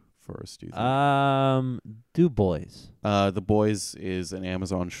Dead first, do you think? Do boys. The Boys is an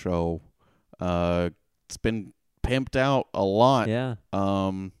Amazon show. It's been pimped out a lot. Yeah.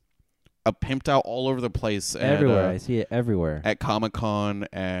 Pimped out all over the place. Everywhere. I see it everywhere. At Comic-Con,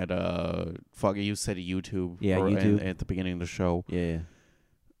 at you said YouTube. Yeah, YouTube. At the beginning of the show. Yeah.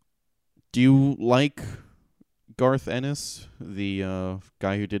 Do you like Garth Ennis, the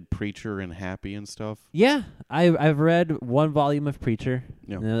guy who did Preacher and Happy and stuff? Yeah. I've read one volume of Preacher.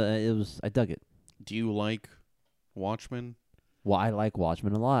 Yeah. I dug it. Do you like Watchmen? Well, I like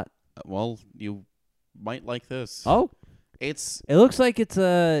Watchmen a lot. Well, you might like this. Oh, it looks like it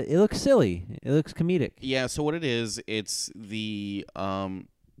looks silly. It looks comedic. Yeah, so what it is, it's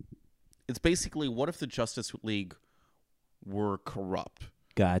basically what if the Justice League were corrupt?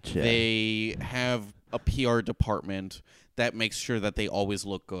 Gotcha. They have a PR department that makes sure that they always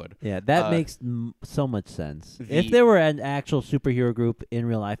look good. Yeah, that makes so much sense. the- If there were an actual superhero group in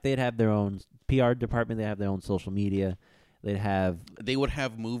real life, they'd have their own PR department. They'd have their own social media. They would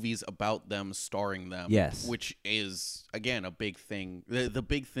have movies about them, starring them. Yes. Which is, again, a big thing. The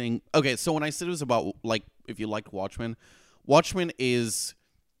big thing. Okay, so when I said it was about, like, if you liked Watchmen, Watchmen is,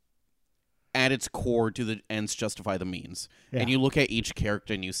 at its core, do the ends justify the means? Yeah. And you look at each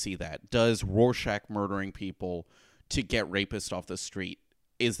character and you see that. Does Rorschach murdering people to get rapists off the street,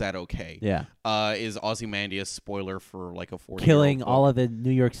 is that okay? Yeah. Is Ozymandias, spoiler for like a 40-year-old Killing book, all of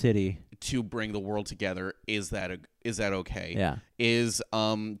New York City. to bring the world together, is that okay? Yeah. Is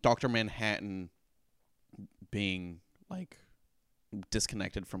Dr. Manhattan being like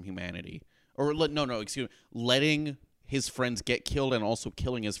disconnected from humanity, or excuse me, letting his friends get killed and also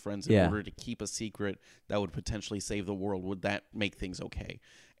killing his friends in order to keep a secret that would potentially save the world, would that make things okay?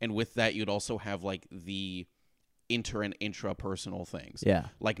 And with that, you'd also have like the inter and intrapersonal things. Yeah.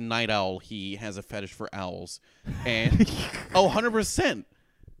 Like Night Owl, he has a fetish for owls. And 100%.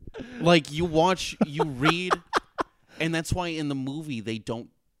 Like you read, and that's why in the movie they don't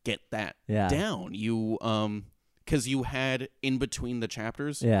get that down. You because you had in between the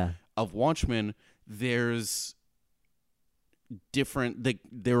chapters of Watchmen, there's different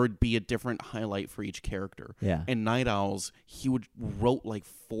there would be a different highlight for each character. Yeah. And Night Owls, he wrote like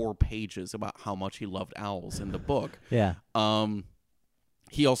 4 pages about how much he loved owls in the book. Yeah.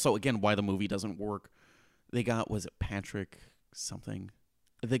 He also, again, why the movie doesn't work, they got, was it Patrick something?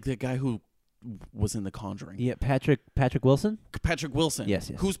 The guy who was in The Conjuring. Yeah, Patrick Wilson? Patrick Wilson. Yes.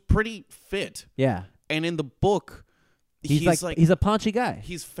 Who's pretty fit. Yeah. And in the book, he's like he's a paunchy guy.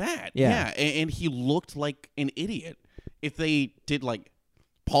 He's fat. Yeah. And he looked like an idiot. If they did like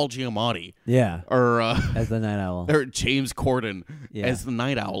Paul Giamatti, or as the Night Owl, or James Corden as the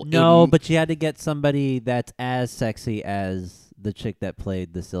Night Owl, no, but you had to get somebody that's as sexy as the chick that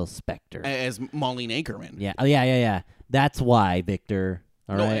played the Sil Spectre, as Molly Ackerman. Yeah, yeah. That's why, Victor.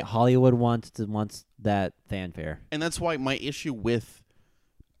 All right, Hollywood wants that fanfare, and that's why my issue with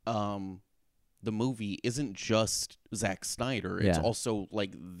the movie isn't just Zack Snyder; it's also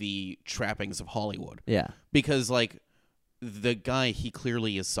like the trappings of Hollywood. Yeah, because like. The guy, he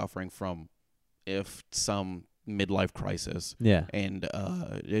clearly is suffering from some midlife crisis. Yeah. And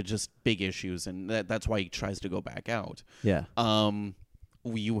just big issues, and that's why he tries to go back out. Yeah.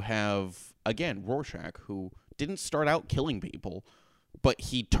 You have, again, Rorschach, who didn't start out killing people, but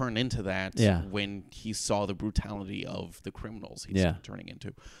he turned into that when he saw the brutality of the criminals he's turning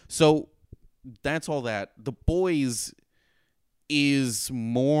into. So that's all that. The Boys is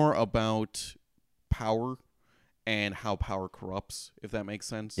more about power and how power corrupts, if that makes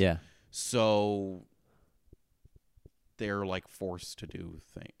sense. Yeah. So they're like forced to do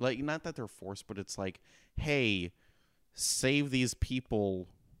things. Like, not that they're forced, but it's like, hey, save these people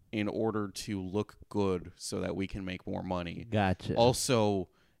in order to look good so that we can make more money. Gotcha. Also,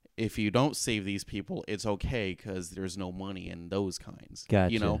 if you don't save these people, it's okay because there's no money in those kinds.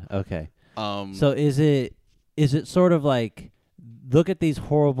 Gotcha. You know? Okay. So is it sort of like, look at these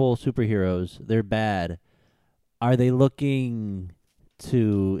horrible superheroes, they're bad. Are they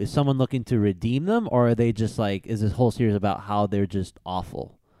is someone looking to redeem them, or are they just like, is this whole series about how they're just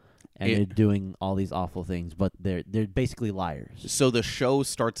awful and they're doing all these awful things, but they're basically liars? So the show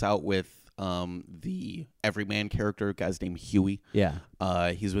starts out with the everyman character, guy's named Huey.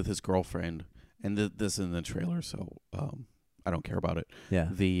 Yeah. He's with his girlfriend, and this is in the trailer, so I don't care about it. Yeah.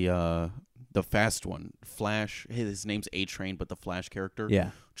 The fast one, Flash, his name's A-Train, but the Flash character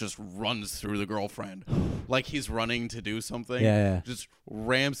just runs through the girlfriend. Like he's running to do something. Yeah. Just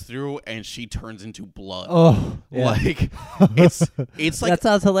rams through, and she turns into blood. Oh. Yeah. Like, it's like... That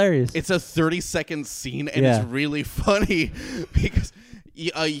sounds hilarious. It's a 30-second scene, and it's really funny because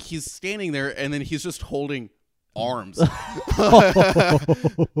he's standing there, and then he's just holding arms.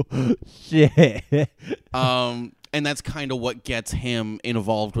 Shit. And that's kind of what gets him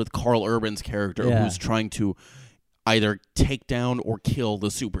involved with Carl Urban's character, who's trying to either take down or kill the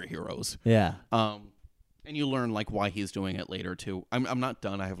superheroes. Yeah. And you learn like why he's doing it later too. I'm not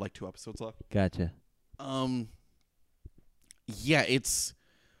done. I have like 2 episodes left. Gotcha. Yeah, it's...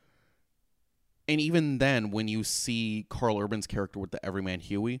 And even then, when you see Carl Urban's character with the everyman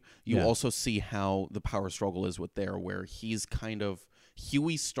Huey, you also see how the power struggle is with there, where he's kind of...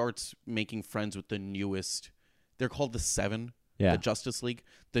 Huey starts making friends with the newest... They're called the Seven, the Justice League.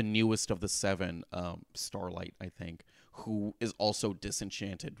 The newest of the Seven, Starlight, I think, who is also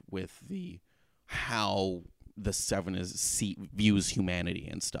disenchanted with how the Seven views humanity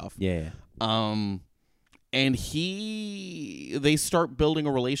and stuff. Yeah. And they start building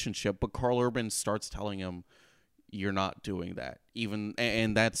a relationship, but Carl Urban starts telling him, "You're not doing that."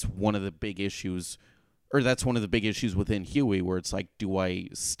 And that's one of the big issues. Or that's one of the big issues within Huey, where it's like, do I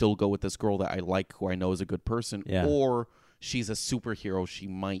still go with this girl that I like, who I know is a good person, or she's a superhero, she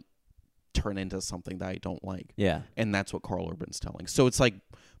might turn into something that I don't like. Yeah. And that's what Carl Urban's telling. So it's like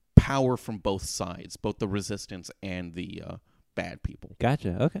power from both sides, both the resistance and the bad people.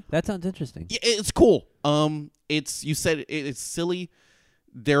 Gotcha. Okay. That sounds interesting. Yeah, it's cool. You said it's silly.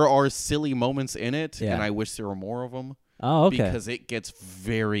 There are silly moments in it, and I wish there were more of them. Oh, okay. Because it gets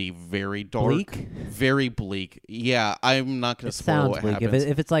very, very dark. Bleak? Very bleak. Yeah, I'm not going to spoil what bleak. happens.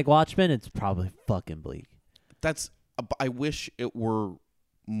 If it's like Watchmen, it's probably fucking bleak. I wish it were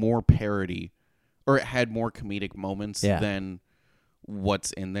more parody, or it had more comedic moments than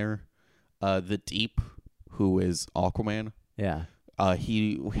what's in there. The Deep, who is Aquaman, Yeah.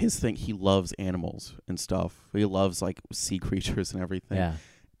 he loves animals and stuff. He loves like sea creatures and everything. Yeah.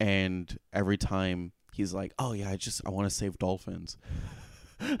 And every time he's like, "Oh yeah, I want to save dolphins."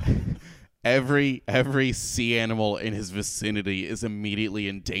 Every sea animal in his vicinity is immediately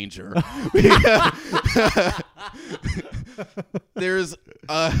in danger. There's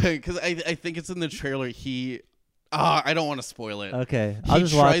because I think it's in the trailer. I don't want to spoil it. Okay. I'll He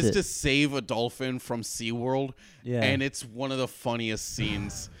just watch tries it. to save a dolphin from SeaWorld, Yeah. and it's one of the funniest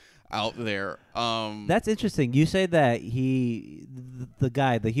scenes out there. That's interesting. You say that the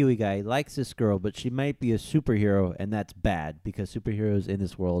guy, the Huey guy, likes this girl, but she might be a superhero, and that's bad because superheroes in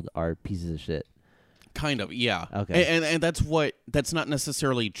this world are pieces of shit. Kind of, yeah. Okay. And that's not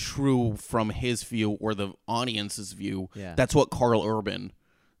necessarily true from his view or the audience's view. Yeah. That's what Carl Urban,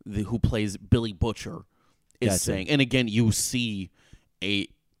 who plays Billy Butcher, is Gotcha. saying. And again, you see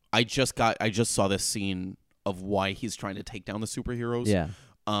I just saw this scene of why he's trying to take down the superheroes. Yeah.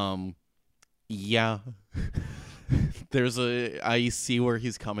 Yeah. I see where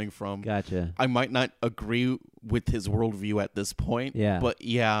he's coming from. Gotcha. I might not agree with his worldview at this point. Yeah. But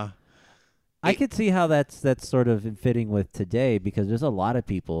yeah. I could see how that's sort of fitting with today because there's a lot of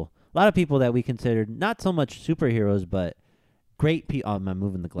people that we consider not so much superheroes, but great people. Oh, I'm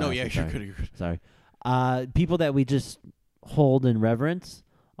moving the glass. No, yeah, I'm you're sorry. good. You're good. Sorry. People that we just hold in reverence.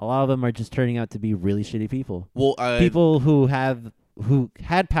 A lot of them are just turning out to be really shitty people. Well, People who had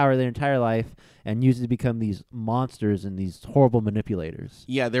power their entire life and used it to become these monsters and these horrible manipulators.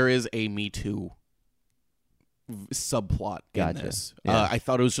 yeah, there is a Me Too subplot in Gotcha. this. Yeah. I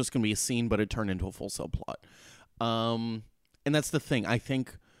thought it was just going to be a scene, but it turned into a full subplot. And that's the thing. I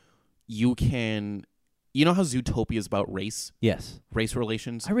think you know how Zootopia is about race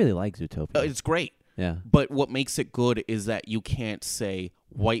relations? I really like Zootopia. It's great. Yeah. But what makes it good is that you can't say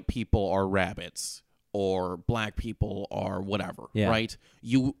white people are rabbits or black people are whatever, Yeah. right?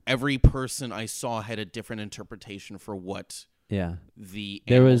 Every person I saw had a different interpretation for what Yeah. the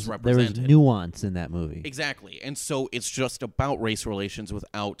There animals was represented. nuance in that movie. Exactly. And so it's just about race relations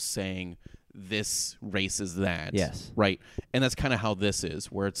without saying this race is that. Yes. Right? And that's kind of how this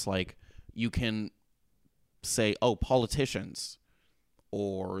is, where it's like you can say, oh, politicians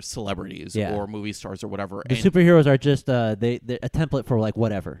or celebrities Yeah. or movie stars or whatever. The superheroes are just they're a template for like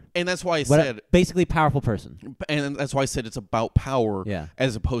whatever. And that's why I said Basically powerful person. and that's why I said it's about power Yeah.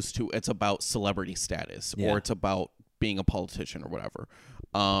 as opposed to it's about celebrity status Yeah. or it's about being a politician or whatever.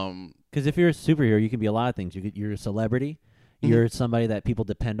 Because if you're a superhero, you can be a lot of things. You're a celebrity. Mm-hmm. You're somebody that people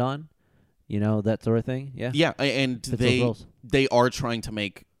depend on. You know, that sort of thing. Yeah. Yeah, and Fits those roles. they are trying to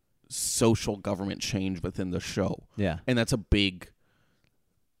make social government change within the show. Yeah. And that's a big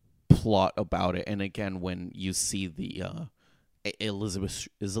plot about it. And again, when you see the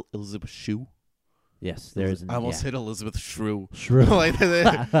Elizabeth Shue? Yes, there's. I almost hit Elizabeth Shrew. Shrew. Like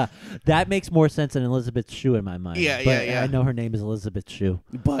that. That makes more sense than Elizabeth Shue in my mind. Yeah, but yeah. I know her name is Elizabeth Shue.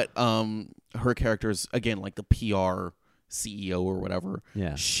 But her character is again like the PR CEO or whatever.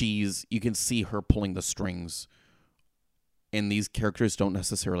 Yeah. You can see her pulling the strings. And these characters don't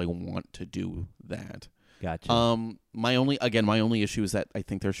necessarily want to do that. Gotcha. My only issue is that I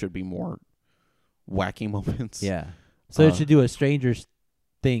think there should be more wacky moments. Yeah. So it should do a Stranger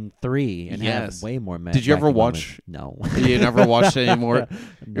Thing 3 and Yes. have way more. Did you ever wacky watch- moments. No. You never watched it anymore.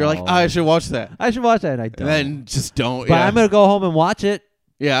 You're like, No. I should watch that. I should watch that, and I don't. And then just don't. but yeah. I'm gonna go home and watch it.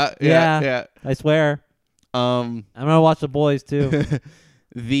 Yeah. I swear. I'm gonna watch The Boys too.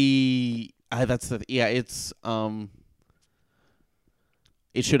 It's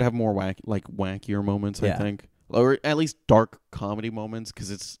it should have more wackier moments, I Yeah. think, or at least dark comedy moments because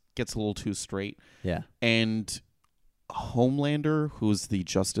it gets a little too straight. Yeah. And Homelander, who's the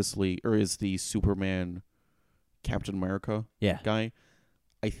Justice League or is the Superman, Captain America Yeah. guy,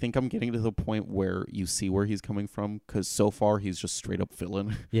 I think I'm getting to the point where you see where he's coming from because so far he's just straight up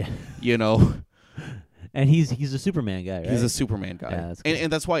villain. Yeah. You know. And he's a Superman guy, right? He's a Superman guy. Yeah, that's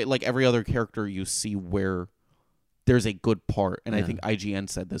and that's why, like, every other character you see where there's a good part. And I Yeah. think IGN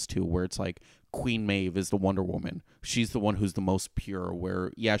said this, too, where it's like Queen Maeve is the Wonder Woman. She's the one who's the most pure,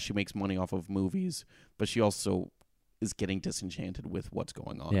 where, yeah, she makes money off of movies, but she also is getting disenchanted with what's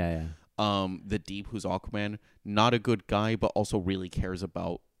going on. Yeah. The Deep, who's Aquaman, not a good guy, but also really cares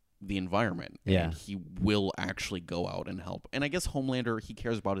about the environment. Yeah. And he will actually go out and help. And I guess Homelander, he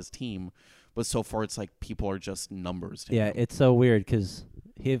cares about his team, but so far it's like people are just numbers to Yeah. him. It's so weird because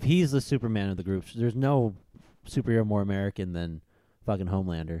if he's the Superman of the group, there's no superhero more American than fucking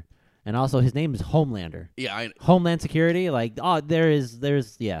Homelander. And also, his name is Homelander. Yeah, Homeland Security, like, there's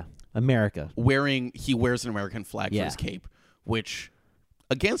America. he wears an American flag Yeah. for his cape, which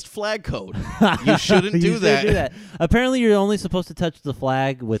against flag code, you shouldn't do shouldn't that. Apparently, you're only supposed to touch the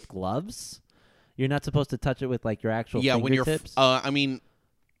flag with gloves. You're not supposed to touch it with like your actual Yeah, when you're fingertips, I mean,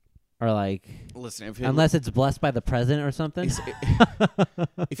 or like listen, unless it's blessed by the president or something.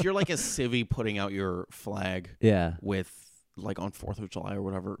 if you're like a civvy putting out your flag Yeah. with like on 4th of July or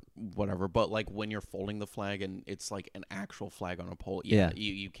whatever, but like when you're folding the flag and it's like an actual flag on a pole, Yeah.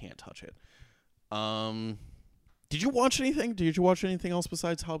 you can't touch it. Did you watch anything? Did you watch anything else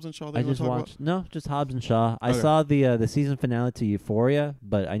besides Hobbs and Shaw? That I you wanna just talk watched just Hobbs and Shaw. I Okay. saw the season finale to Euphoria,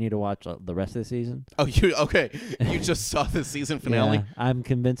 but I need to watch the rest of the season. about? You just saw the season finale? Yeah, I'm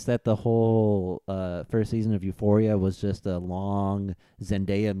convinced that the whole first season of Euphoria was just a long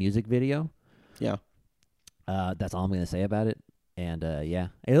Zendaya music video. Yeah. That's all I'm gonna say about it. And yeah,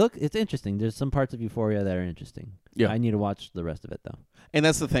 it's interesting. There's some parts of Euphoria that are interesting. Yeah. I need to watch the rest of it though. And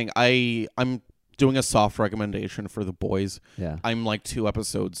that's the thing. I'm doing a soft recommendation for The Boys. Yeah, I'm like 2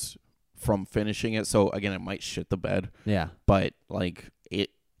 episodes from finishing it, so again, it might shit the bed, yeah, but like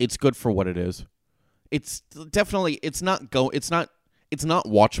it's good for what it is. It's definitely it's not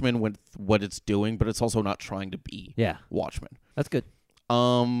Watchmen with what it's doing, but it's also not trying to be yeah. Watchmen. That's good.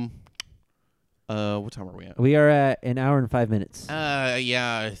 What time are we at? We are at an hour and 5 minutes.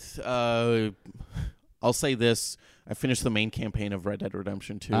 Yeah. I'll say this: I finished the main campaign of Red Dead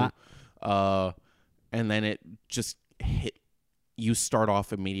Redemption 2. And then it just hit. You start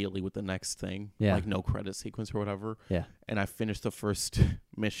off immediately with the next thing, Yeah. like no credit sequence or whatever. Yeah. And I finished the first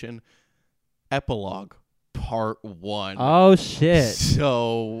mission, epilogue, part 1. Oh shit!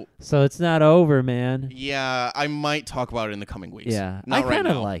 So So it's not over, man. yeah, I might talk about it in the coming weeks. Yeah, not I right kind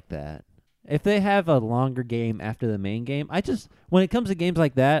of now. like that. If they have a longer game after the main game, when it comes to games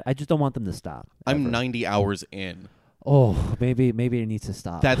like that, I just don't want them to stop. I'm ever. 90 hours in. Oh, maybe it needs to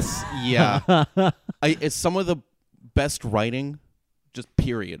stop. That's yeah. It's some of the best writing, just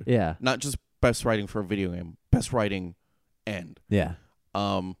period. yeah, Not just best writing for a video game. Best writing, end. yeah,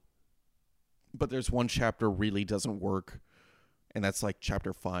 But there's one chapter really doesn't work, and that's like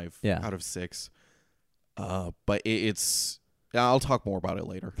chapter 5 Yeah. out of 6. But it's I'll talk more about it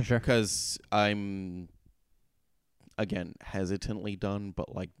later for sure. because I'm again hesitantly done,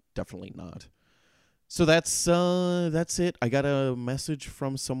 but like definitely not. So that's it. I got a message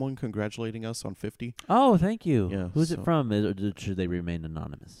from someone congratulating us on 50. Oh, thank you. Yeah, Who's so- it from? Or should they remain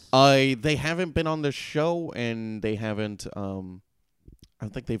anonymous? They haven't been on the show, and they haven't. I don't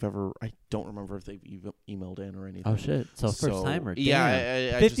think they've ever. I don't remember if they've emailed in or anything. Oh shit! So first timer. Yeah,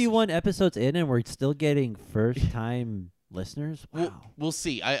 Damn. I 51 episodes in, and we're still getting first time listeners. Wow. We'll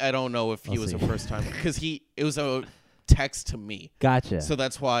see. I don't know if he We'll was see. a first time because it was a text to me. Gotcha. So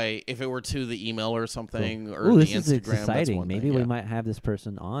that's why if it were to the email or something or Ooh, the this is Instagram, that's exciting. one Maybe thing, we yeah. might have this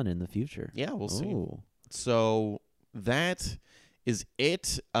person on in the future. Yeah, we'll see. Ooh. So that is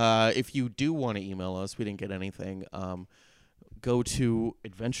it. If you do want to email us, we didn't get anything. Go to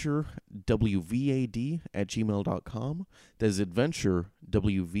adventurewvad@gmail.com. That is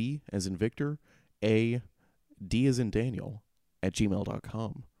adventurewv as in Victor, AD as in Daniel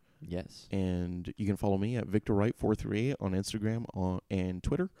 @gmail.com. Yes. And you can follow me at VictorWright438 on Instagram and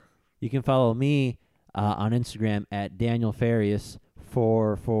Twitter. You can follow me on Instagram at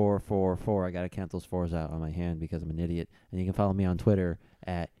DanielFarius4444. I got to count those 4s out on my hand because I'm an idiot. And you can follow me on Twitter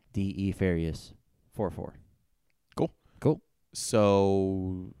at DEFarius44.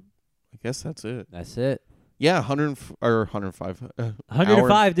 So I guess that's it. That's it. Yeah, 105.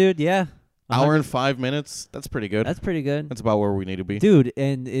 105, dude. Yeah. Hour and 5 minutes. That's pretty good. That's pretty good. That's about where we need to be. Dude,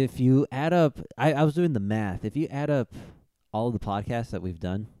 and if you add up, I was doing the math. If you add up all of the podcasts that we've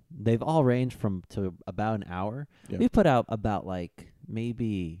done, they've all ranged from to about an hour. Yeah. We put out about like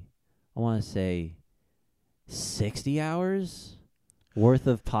maybe, I want to say 60 hours worth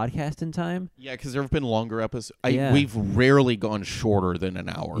of podcasting time. Yeah, because there have been longer episodes. Yeah. We've rarely gone shorter than an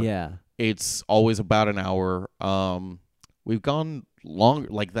hour. Yeah. It's always about an hour. We've gone long,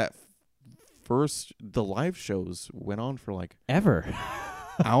 like that the live shows went on for like Ever.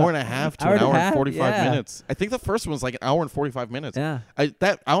 hour and a half to Hour an and a hour and half? 45 Yeah. minutes. I think the first one was like an hour and 45 minutes. Yeah. I don't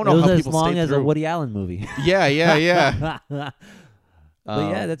It know was how as people long stayed as through. a Woody Allen movie. Yeah. But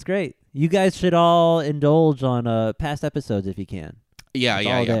yeah, that's great. You guys should all indulge on past episodes if you can. Yeah, It's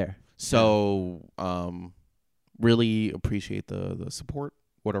yeah, all yeah. there. So, really appreciate the support,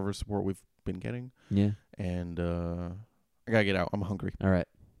 whatever support we've been getting. Yeah. And I gotta get out. I'm hungry. All right.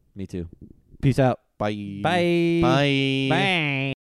 Me too. Peace out. Bye. Bye. Bye. Bye.